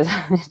know, it is.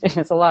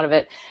 It's a lot of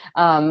it.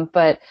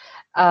 But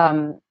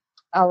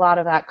a lot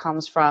of that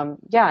comes from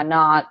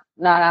not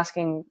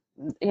asking,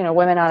 you know,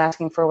 women not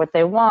asking for what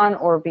they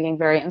want, or being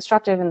very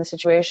instructive in the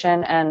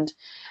situation, and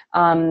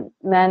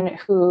men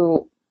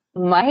who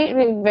might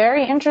be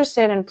very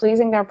interested in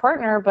pleasing their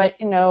partner, but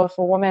you know, if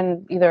a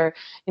woman either,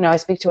 you know, I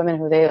speak to women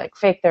who they like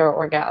fake their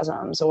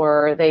orgasms,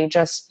 or they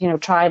just, you know,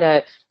 try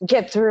to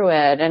get through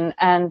it,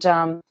 and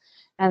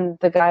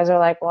the guys are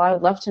like, well, I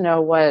would love to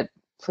know what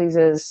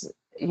pleases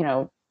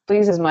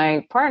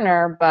my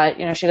partner, but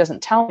you know, she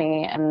doesn't tell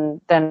me.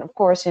 And then of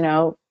course, you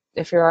know,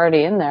 if you're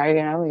already in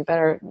there, you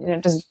better,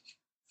 just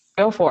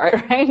go for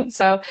it, right?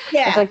 So it's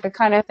Yeah. like the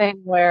kind of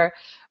thing where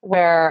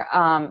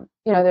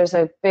there's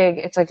a big,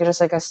 it's like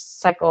just like a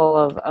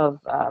cycle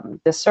of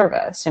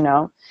disservice,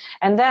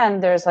 and then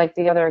there's like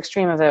the other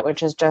extreme of it,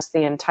 which is just the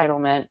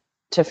entitlement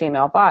to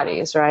female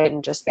bodies, right?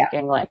 And just Yeah.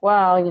 thinking like,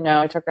 well,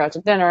 I took her out to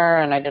dinner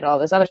and I did all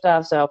this other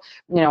stuff, so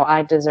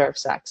I deserve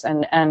sex,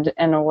 and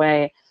in a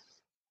way,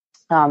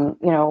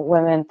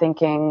 women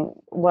thinking,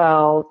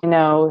 well,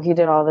 he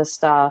did all this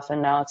stuff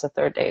and now it's a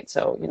third date,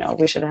 so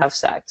we should have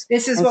sex,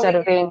 This is what instead we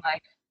of being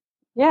like,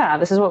 yeah,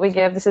 this is what we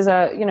give. This is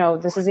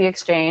this is the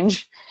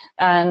exchange.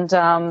 And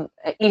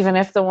even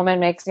if the woman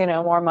makes,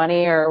 more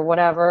money or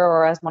whatever,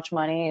 or as much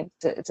money,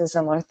 it's a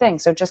similar thing.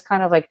 So just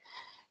kind of like,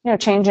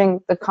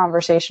 changing the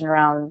conversation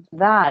around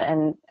that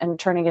and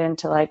turning it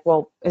into like,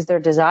 well, is there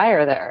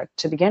desire there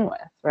to begin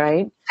with,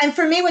 right? And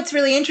for me, what's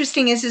really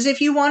interesting is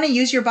if you want to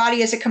use your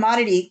body as a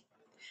commodity,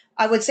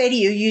 I would say to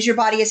you, use your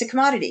body as a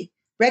commodity.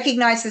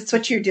 Recognize that's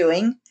what you're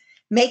doing.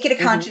 Make it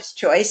a conscious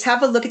choice.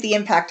 Have a look at the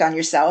impact on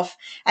yourself.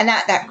 And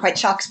that quite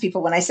shocks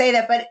people when I say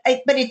that, but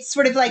it's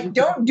sort of like,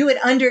 don't do it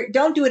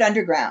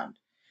underground.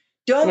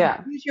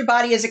 Don't use your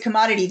body as a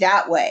commodity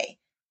that way,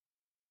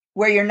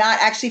 where you're not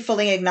actually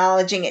fully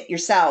acknowledging it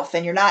yourself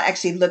and you're not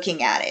actually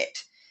looking at it.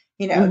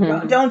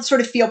 Don't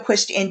sort of feel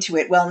pushed into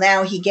it. Well,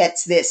 now he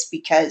gets this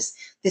because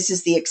this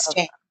is the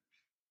exchange.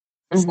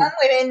 Some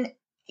women,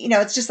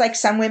 it's just like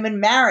some women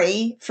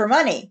marry for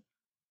money.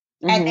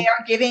 And they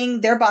are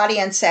giving their body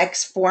and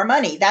sex for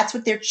money. That's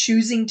what they're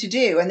choosing to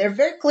do. And they're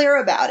very clear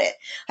about it.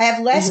 I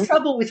have less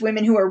trouble with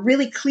women who are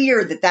really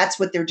clear that that's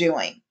what they're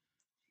doing,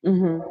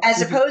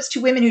 as opposed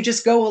to women who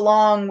just go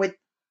along with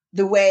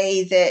the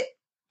way that,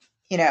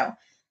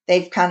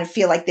 they kind of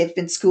feel like they've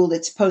been schooled.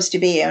 It's supposed to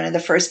be, the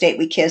first date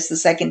we kiss, the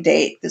second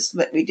date, this is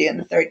what we do, and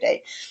the third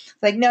date.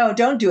 Like, no,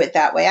 don't do it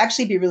that way.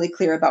 Actually be really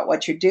clear about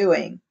what you're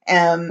doing.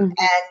 And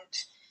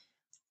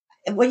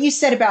what you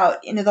said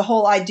about, the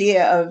whole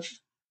idea of,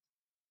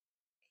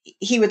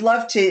 he would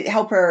love to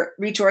help her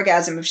reach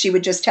orgasm if she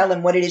would just tell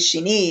him what it is she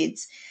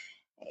needs.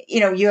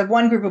 You have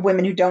one group of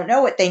women who don't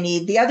know what they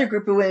need, the other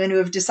group of women who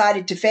have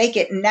decided to fake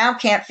it and now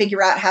can't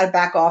figure out how to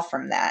back off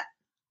from that.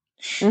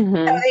 They've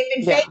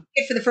been faking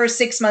it for the first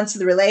 6 months of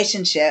the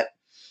relationship.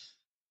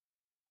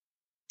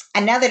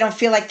 And now they don't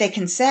feel like they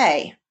can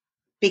say,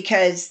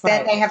 because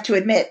then they have to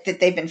admit that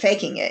they've been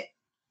faking it.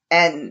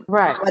 And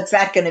what's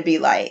that going to be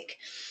like?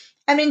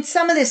 I mean,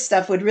 some of this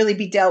stuff would really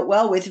be dealt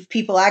well with if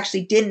people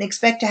actually didn't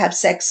expect to have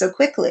sex so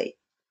quickly.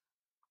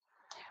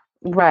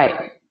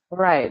 Right.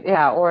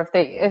 Yeah. Or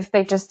if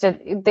they just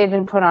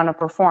didn't put on a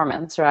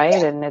performance, right?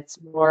 Yeah. And it's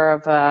more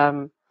of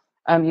a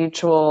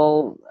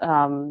mutual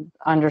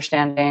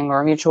understanding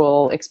or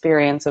mutual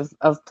experience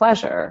of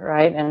pleasure,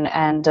 right?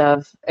 And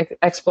of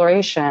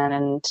exploration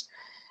and,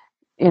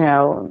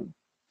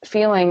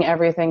 feeling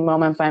everything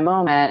moment by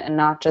moment and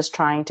not just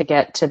trying to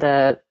get to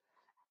the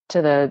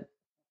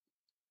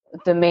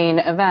main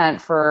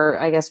event for,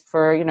 I guess,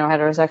 for,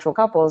 heterosexual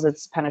couples,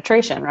 it's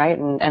penetration, right?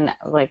 And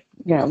like,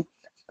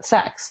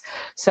 sex.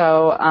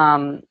 So,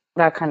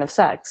 that kind of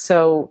sex.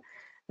 So,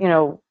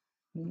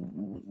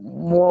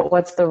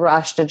 what's the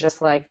rush to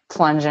just like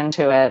plunge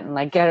into it and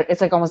like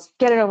it's like almost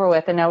get it over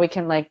with. And now we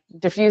can like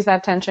diffuse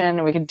that tension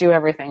and we can do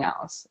everything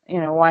else.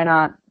 Why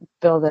not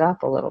build it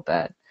up a little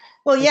bit?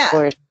 Well, yeah.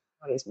 Explore your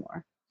bodies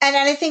more. And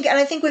I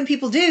think when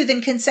people do,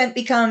 then consent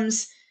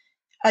becomes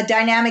a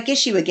dynamic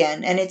issue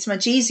again, and it's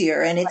much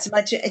easier, and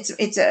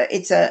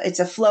it's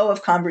a flow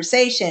of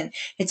conversation.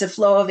 It's a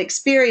flow of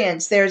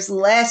experience. There's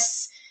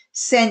less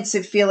sense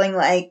of feeling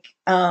like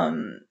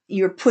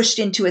you're pushed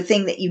into a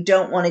thing that you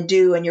don't want to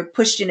do, and you're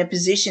pushed in a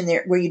position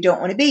there where you don't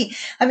want to be.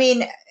 I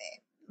mean,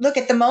 look,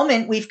 at the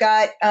moment, we've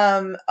got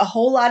a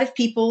whole lot of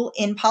people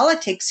in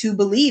politics who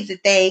believe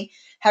that they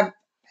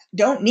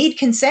don't need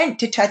consent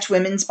to touch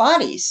women's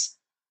bodies.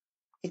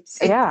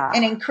 It's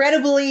an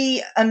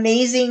incredibly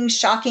amazing,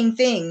 shocking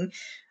thing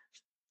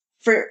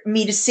for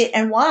me to sit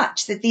and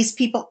watch, that these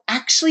people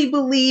actually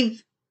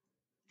believe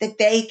that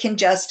they can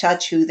just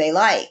touch who they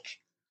like.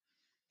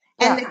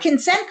 And the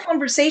consent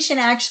conversation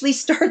actually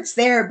starts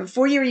there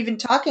before you're even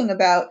talking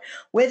about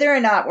whether or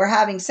not we're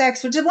having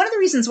sex, which is one of the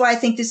reasons why I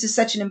think this is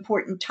such an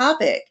important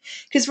topic.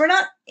 Because we're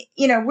not,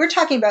 we're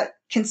talking about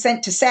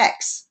consent to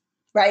sex,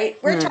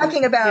 right? We're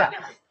talking about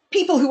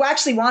people who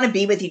actually want to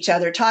be with each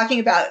other, talking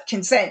about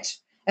consent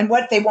and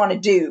what they want to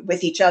do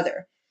with each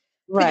other.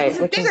 Right.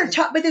 But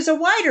there's a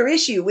wider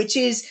issue, which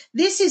is,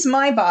 this is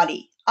my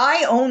body.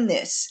 I own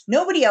this.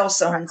 Nobody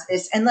else owns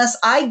this. Unless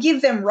I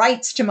give them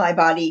rights to my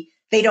body,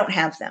 they don't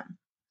have them.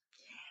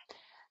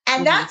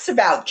 And that's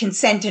about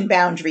consent and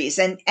boundaries.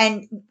 And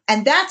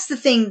that's the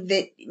thing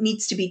that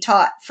needs to be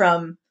taught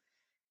from,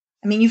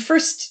 you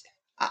first,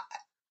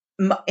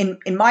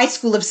 in my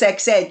school of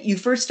sex ed, you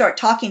first start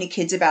talking to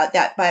kids about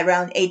that by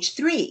around age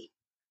 3.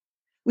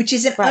 Which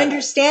is an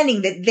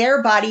understanding that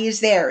their body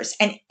is theirs,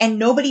 and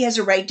nobody has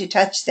a right to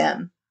touch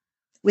them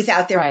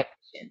without their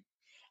permission.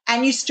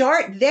 And you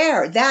start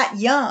there that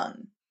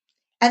young.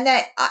 And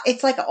that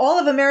it's like all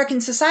of American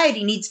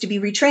society needs to be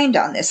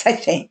retrained on this, I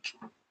think.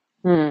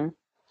 Hmm.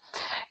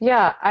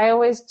 Yeah, I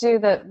always do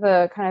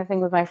the kind of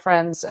thing with my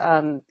friends,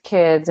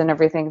 kids and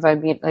everything. If I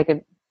meet like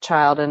a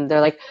child and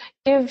they're like,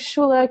 "Give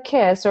Shula a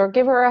kiss or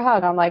give her a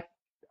hug," I'm like,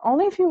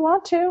 "Only if you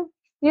want to.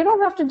 You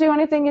don't have to do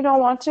anything you don't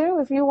want to.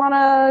 If you want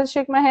to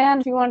shake my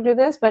hand, if you want to do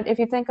this, but if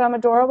you think I'm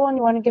adorable and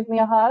you want to give me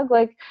a hug,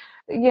 like,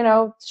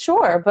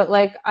 sure. But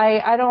like,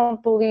 I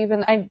don't believe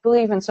in. I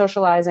believe in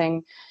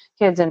socializing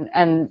kids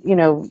and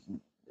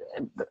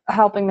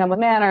helping them with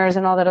manners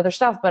and all that other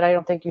stuff. But I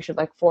don't think you should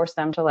like force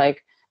them to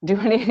like do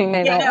anything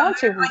they don't No, want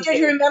to. I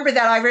did remember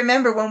that. I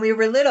remember when we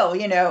were little,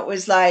 it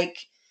was like,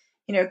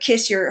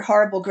 kiss your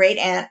horrible great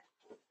aunt,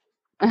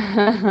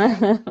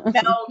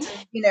 melt,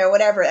 and,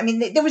 whatever. I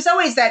mean, there was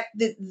always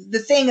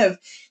the thing of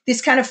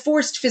this kind of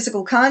forced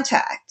physical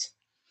contact.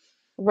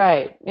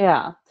 Right.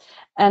 Yeah.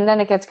 And then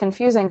it gets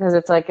confusing because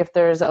it's like if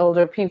there's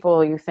older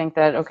people, you think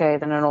that, okay,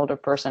 then an older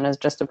person is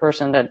just a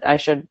person that I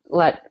should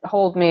let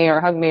hold me or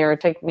hug me or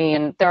take me.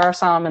 And there are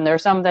some, and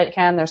there's some that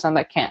can, there's some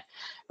that can't.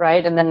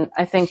 Right. And then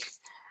I think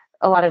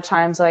a lot of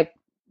times, like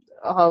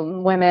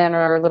women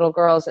or little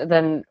girls,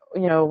 then,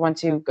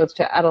 once you go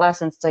to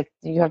adolescence, it's like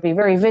you have to be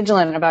very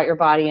vigilant about your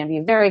body and be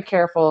very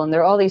careful. And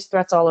there are all these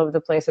threats all over the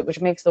place, which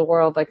makes the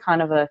world like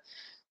kind of a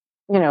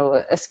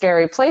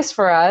scary place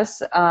for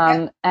us.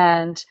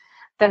 And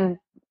then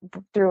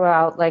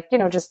throughout, like,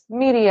 just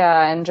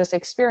media and just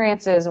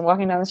experiences and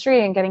walking down the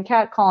street and getting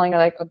catcalling, you're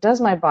like, oh, does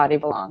my body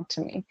belong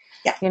to me?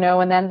 Yeah.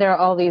 And then there are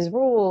all these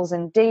rules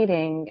and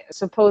dating,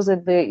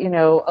 supposedly,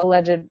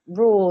 alleged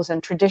rules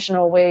and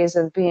traditional ways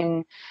of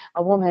being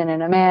a woman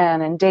and a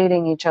man and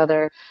dating each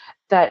other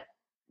that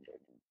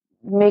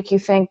make you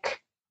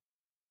think,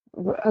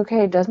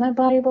 okay, does my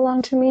body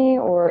belong to me,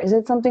 or is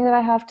it something that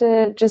I have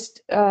to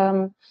just,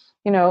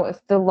 if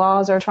the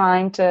laws are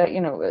trying to,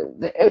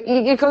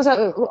 it goes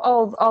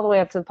all the way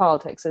up to the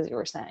politics, as you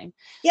were saying.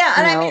 Yeah,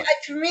 and I mean,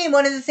 for me,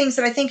 one of the things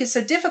that I think is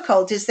so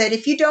difficult is that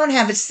if you don't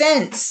have a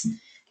sense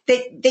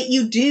that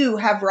you do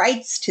have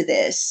rights to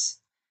this,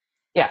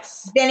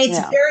 yes, then it's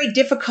very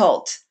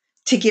difficult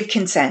to give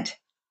consent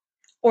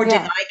or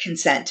deny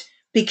consent,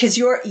 because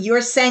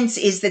your sense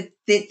is that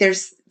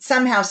there's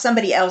somehow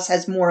somebody else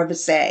has more of a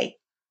say.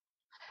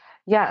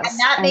 Yes. And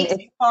that makes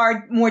it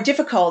more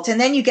difficult. And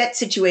then you get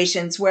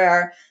situations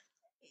where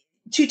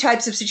two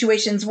types of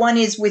situations. One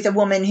is with a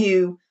woman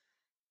who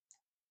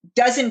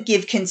doesn't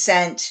give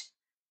consent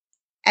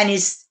and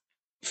is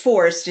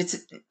forced. It's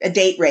a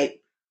date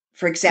rape,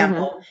 for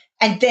example,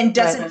 and then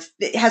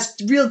has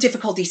real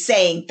difficulty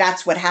saying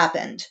that's what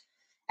happened.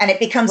 And it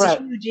becomes a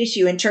huge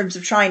issue in terms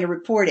of trying to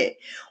report it.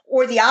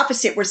 Or the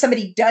opposite, where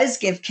somebody does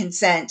give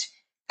consent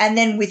and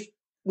then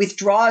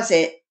withdraws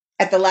it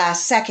at the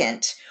last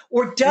second,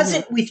 or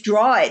doesn't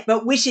withdraw it,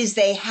 but wishes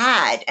they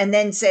had, and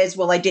then says,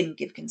 well, I didn't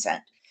give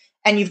consent.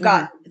 And you've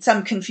got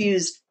some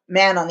confused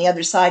man on the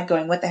other side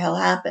going, what the hell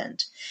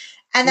happened?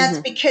 And that's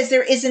because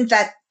there isn't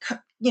that,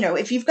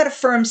 if you've got a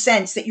firm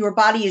sense that your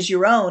body is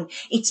your own,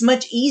 it's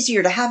much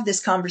easier to have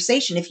this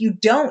conversation. If you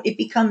don't, it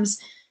becomes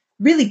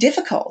really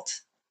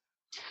difficult.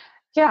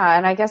 Yeah,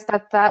 and I guess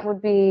that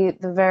would be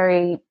the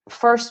very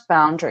first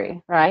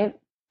boundary, right?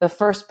 The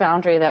first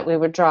boundary that we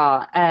would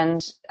draw.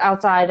 And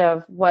outside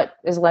of what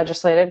is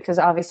legislated, because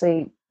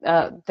obviously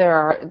there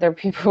are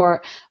people who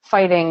are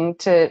fighting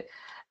to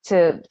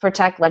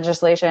protect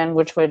legislation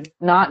which would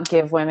not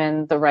give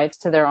women the rights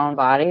to their own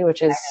body,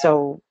 which is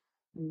so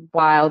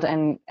wild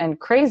and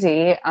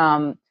crazy.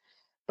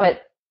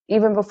 But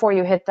even before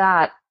you hit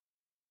that,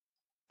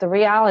 the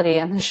reality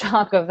and the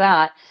shock of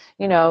that,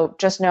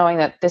 just knowing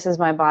that this is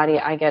my body,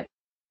 I get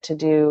to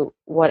do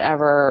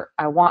whatever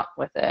I want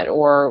with it,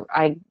 or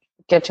I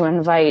get to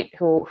invite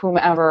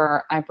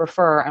whomever I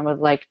prefer and would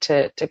like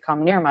to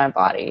come near my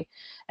body,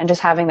 and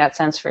just having that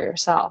sense for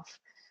yourself,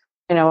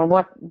 and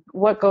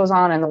what goes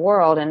on in the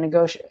world, and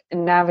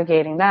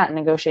navigating that and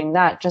negotiating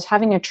that, just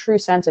having a true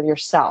sense of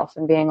yourself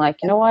and being like,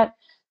 you know what,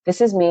 this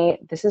is me,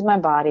 this is my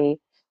body,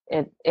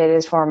 it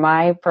is for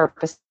my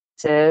purposes,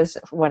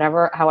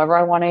 however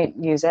I want to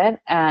use it,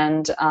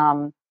 and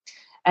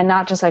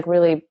not just like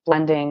really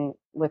blending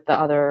with the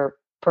other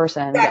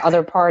person, the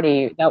other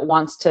party that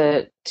wants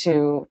to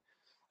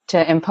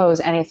impose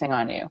anything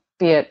on you,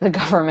 be it the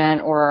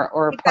government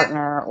or a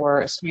partner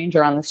or a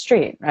stranger on the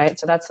street, right?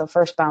 So that's the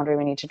first boundary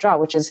we need to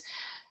draw, this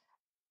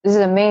is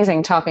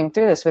amazing talking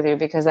through this with you,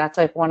 because that's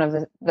like one of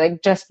the,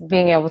 like, just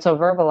being able to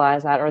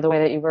verbalize that, or the way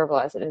that you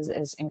verbalize it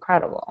is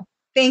incredible.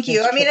 Thank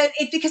you. I mean,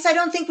 because I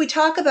don't think we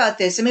talk about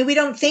this. I mean, we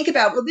don't think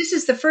about, well, this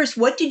is the first,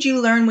 what did you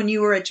learn when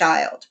you were a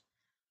child?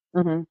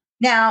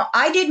 Now,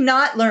 I did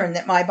not learn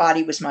that my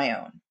body was my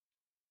own.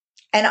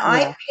 And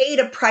I paid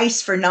a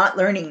price for not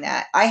learning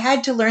that. I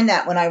had to learn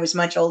that when I was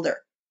much older.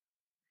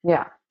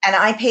 Yeah. And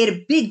I paid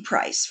a big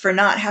price for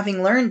not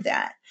having learned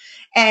that.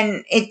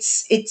 And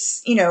it's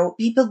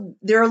people,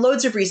 there are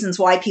loads of reasons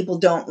why people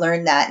don't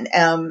learn that.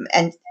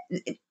 And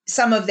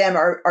some of them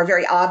are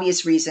very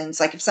obvious reasons.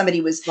 Like if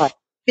somebody was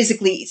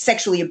physically,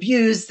 sexually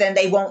abused, then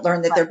they won't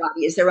learn that their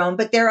body is their own.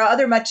 But there are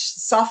other much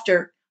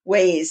softer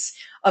ways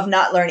of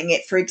not learning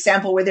it. For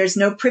example, where there's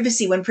no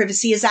privacy when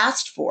privacy is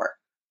asked for.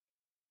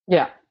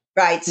 Yeah.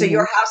 Right. So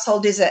your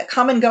household is a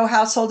come and go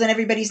household and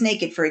everybody's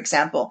naked, for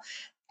example.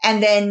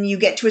 And then you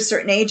get to a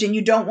certain age and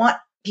you don't want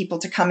people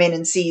to come in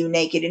and see you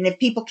naked. And if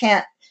people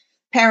can't,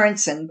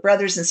 parents and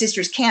brothers and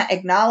sisters can't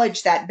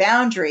acknowledge that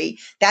boundary,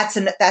 that's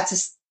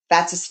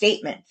a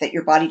statement that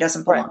your body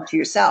doesn't belong to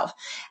yourself.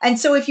 And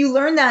so if you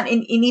learn that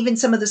in even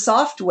some of the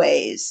soft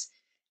ways,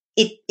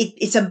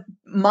 it's a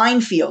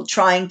minefield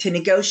trying to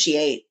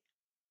negotiate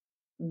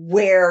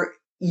where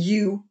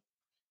you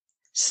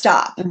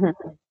stop.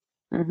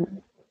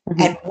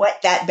 And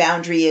what that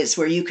boundary is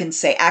where you can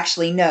say,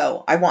 actually,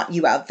 no, I want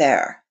you out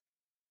there.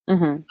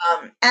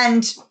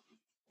 And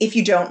if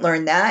you don't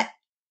learn that,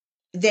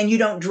 then you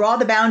don't draw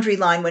the boundary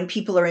line when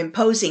people are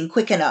imposing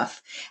quick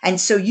enough. And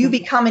so you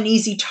become an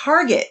easy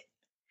target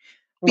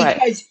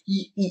because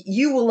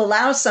you will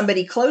allow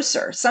somebody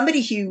closer,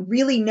 somebody who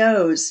really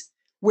knows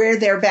where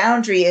their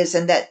boundary is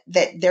and that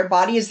their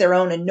body is their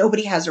own and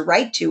nobody has a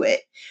right to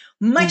it,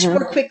 much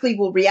more quickly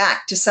will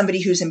react to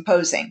somebody who's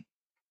imposing.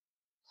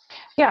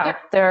 Yeah,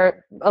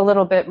 they're a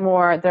little bit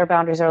more, their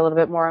boundaries are a little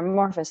bit more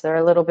amorphous. They're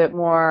a little bit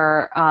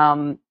more,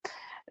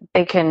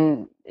 they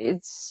can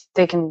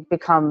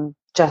become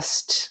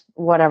just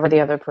whatever the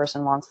other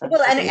person wants them to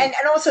be. And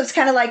also it's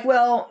kind of like,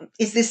 well,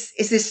 is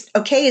this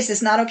okay? Is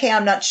this not okay?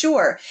 I'm not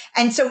sure.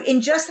 And so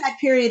in just that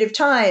period of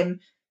time,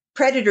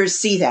 predators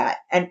see that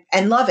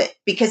and love it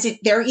because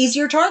they're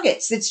easier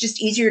targets. It's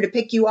just easier to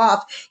pick you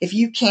off if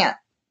you can't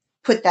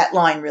put that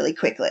line really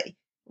quickly.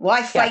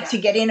 Why fight to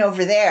get in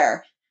over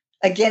there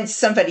against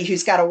somebody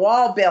who's got a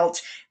wall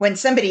built when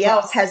somebody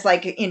else has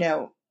like,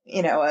 a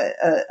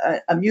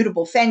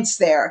mutable fence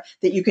there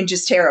that you can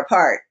just tear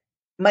apart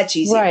much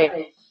easier.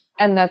 Right.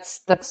 And that's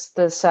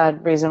the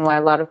sad reason why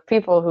a lot of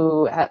people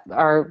who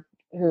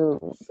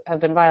have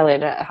been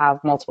violated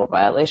have multiple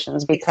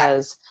violations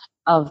because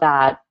of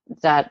that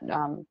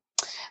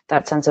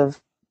sense of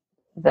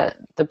that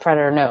the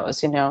predator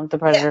knows, the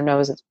predator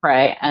knows its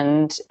prey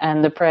and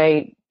the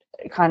prey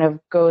kind of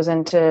goes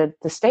into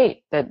the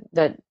state that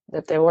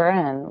they were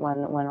in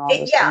when all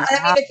this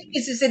the thing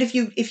is that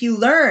if you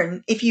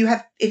learn, if you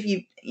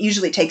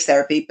usually takes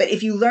therapy, but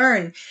if you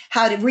learn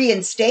how to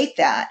reinstate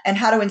that and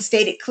how to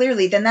instate it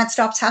clearly, then that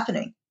stops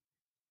happening.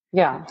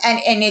 Yeah.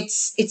 And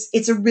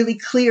it's a really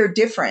clear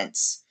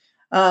difference.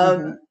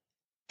 And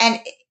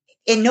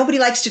nobody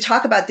likes to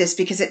talk about this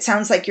because it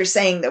sounds like you're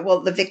saying that,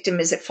 well, the victim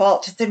is at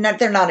fault. They're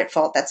not at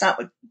fault. That's not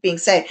what's being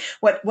said.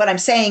 What I'm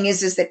saying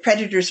is that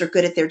predators are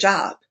good at their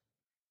job.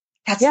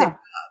 That's their job,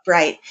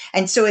 right?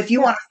 And so if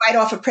you want to fight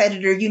off a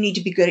predator, you need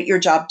to be good at your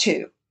job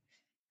too.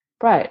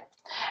 Right.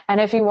 And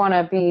if you want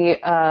to be,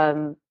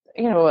 a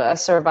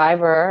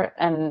survivor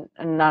and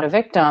not a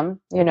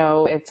victim,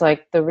 it's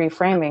like the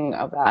reframing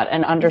of that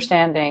and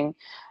understanding,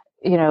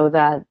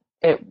 that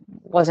it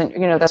wasn't,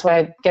 that's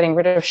why getting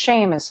rid of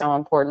shame is so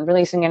important,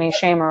 releasing any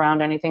shame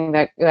around anything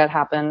that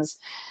happens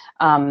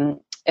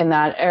in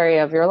that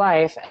area of your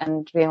life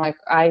and being like,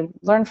 I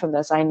learned from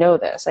this. I know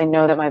this. I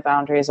know that my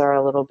boundaries are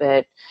a little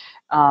bit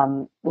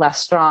less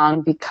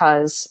strong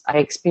because I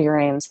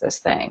experienced this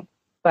thing.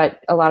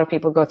 But a lot of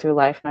people go through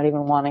life not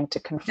even wanting to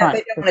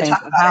confront the things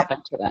that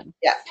happen to them.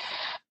 Yeah.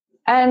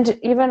 And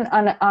even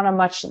on a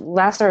much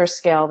lesser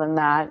scale than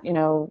that,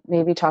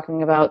 maybe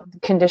talking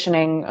about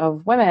conditioning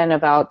of women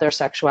about their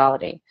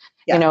sexuality.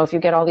 Yeah. If you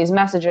get all these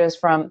messages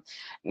from,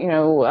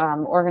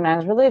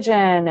 organized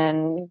religion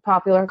and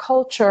popular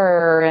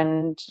culture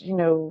and,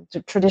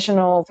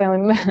 traditional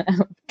family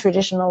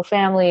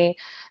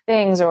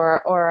things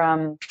or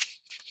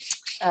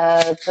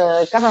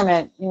the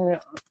government, you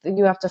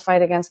have to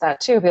fight against that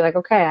too. Be like,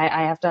 okay,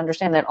 I have to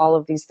understand that all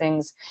of these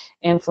things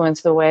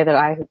influence the way that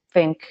I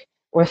think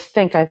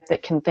I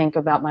can think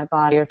about my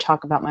body or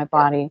talk about my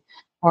body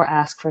or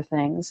ask for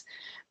things.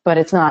 But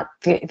it's not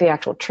the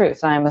actual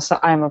truth. I'm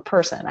a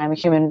person. I'm a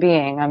human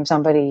being. I'm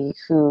somebody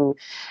who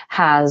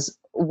has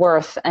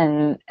worth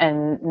and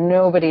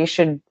nobody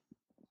should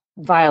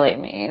violate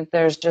me.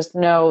 There's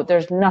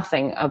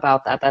nothing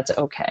about that that's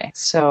okay.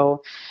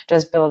 So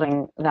just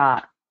building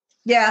that.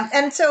 Yeah.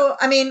 And so,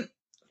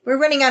 we're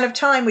running out of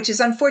time, which is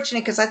unfortunate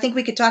because I think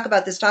we could talk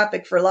about this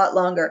topic for a lot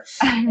longer.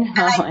 I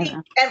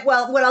know. And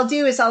what I'll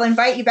do is I'll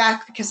invite you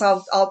back because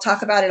I'll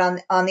talk about it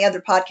on the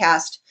other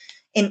podcast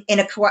in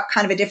a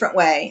kind of a different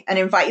way and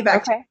invite you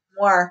back to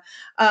more.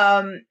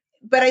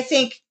 But I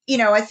think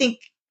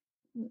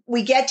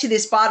we get to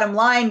this bottom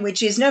line,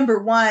 which is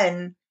number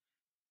one,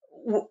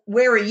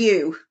 where are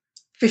you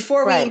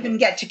before we even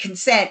get to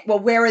consent? Well,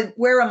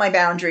 where are my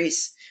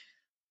boundaries?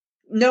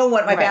 Know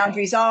what my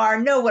boundaries are,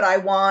 know what I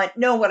want,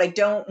 know what I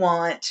don't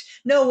want,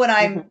 know what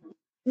I'm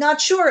not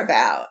sure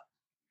about.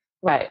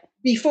 Right.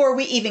 Before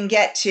we even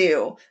get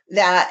to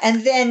that.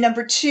 And then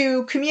number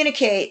two,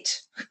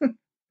 communicate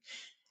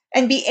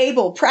and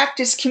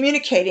practice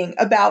communicating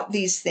about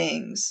these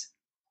things.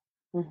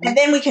 And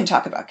then we can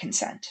talk about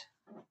consent.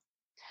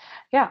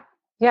 Yeah.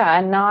 Yeah.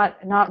 And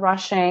not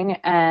rushing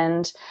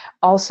and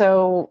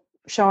also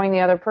showing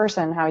the other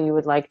person how you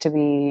would like to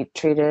be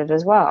treated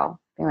as well.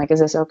 being like, is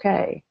this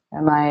okay?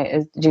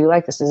 Do you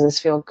like this? Does this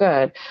feel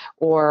good?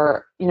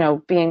 Or,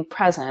 being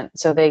present.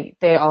 So they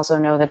also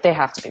know that they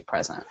have to be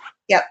present.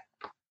 Yep.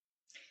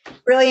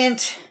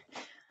 Brilliant.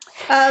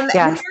 Where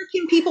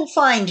can people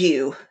find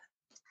you?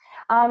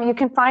 You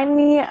can find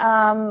me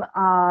on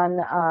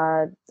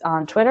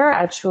Twitter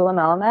at Shula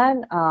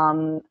Melamed,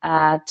 on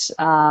my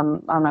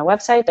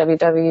website,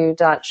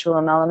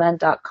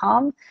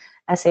 www.shulamelamed.com,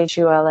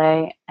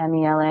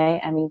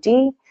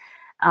 SHULAMELAMED,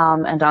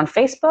 and on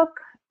Facebook.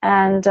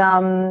 And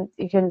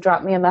you can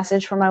drop me a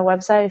message from my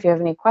website if you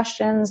have any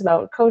questions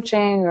about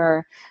coaching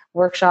or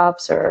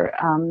workshops or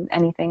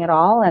anything at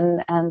all.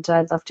 And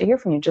I'd love to hear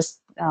from you. Just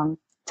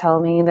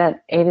tell me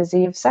that A to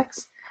Z of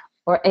sex,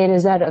 or A to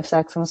Z of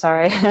sex, I'm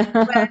sorry.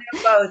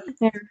 Both.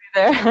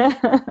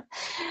 There.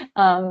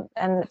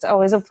 And it's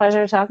always a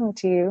pleasure talking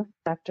to you,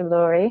 Dr.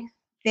 Lori.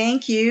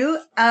 Thank you.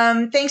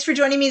 Thanks for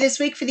joining me this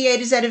week for the A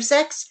to Z of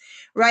Sex.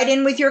 Write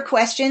in with your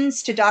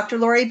questions to Dr.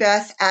 Lori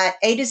Beth at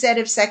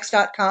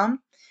atozofsex.com.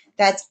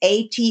 That's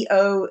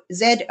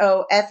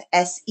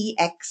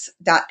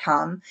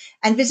ATOZOFSEX.com.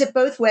 And visit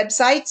both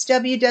websites,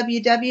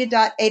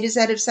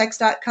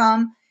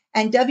 www.atozofsex.com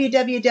and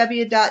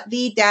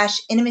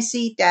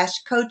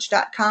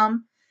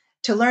www.the-intimacy-coach.com,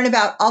 to learn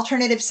about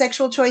alternative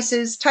sexual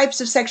choices,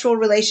 types of sexual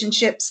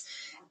relationships,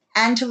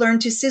 and to learn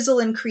to sizzle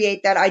and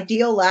create that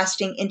ideal,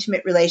 lasting,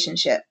 intimate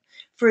relationship.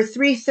 For a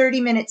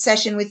 30-minute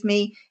session with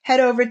me, head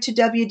over to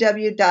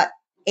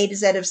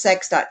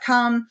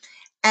www.atozofsex.com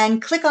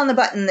and click on the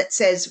button that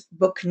says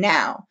Book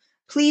Now.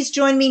 Please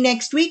join me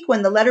next week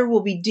when the letter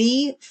will be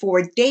D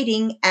for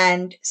dating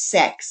and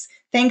sex.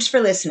 Thanks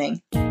for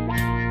listening.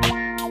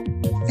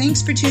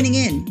 Thanks for tuning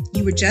in.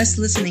 You were just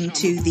listening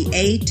to the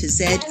A to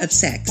Z of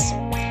Sex.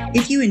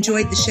 If you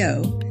enjoyed the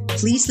show,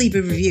 please leave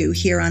a review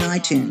here on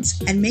iTunes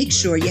and make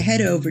sure you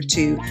head over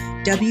to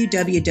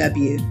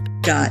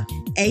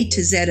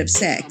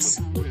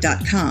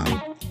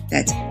www.atozofsex.com.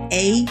 That's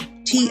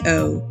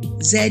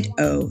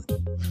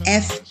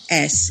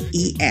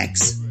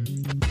ATOZOFSEX.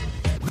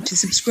 To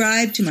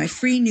subscribe to my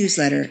free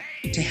newsletter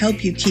to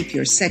help you keep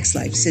your sex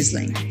life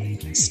sizzling.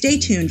 Stay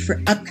tuned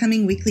for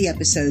upcoming weekly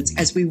episodes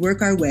as we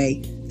work our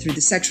way through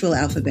the sexual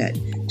alphabet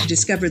to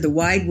discover the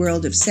wide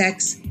world of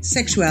sex,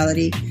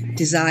 sexuality,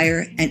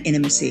 desire, and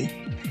intimacy.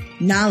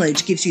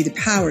 Knowledge gives you the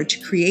power to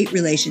create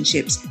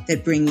relationships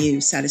that bring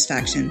you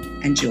satisfaction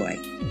and joy.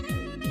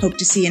 Hope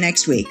to see you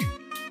next week.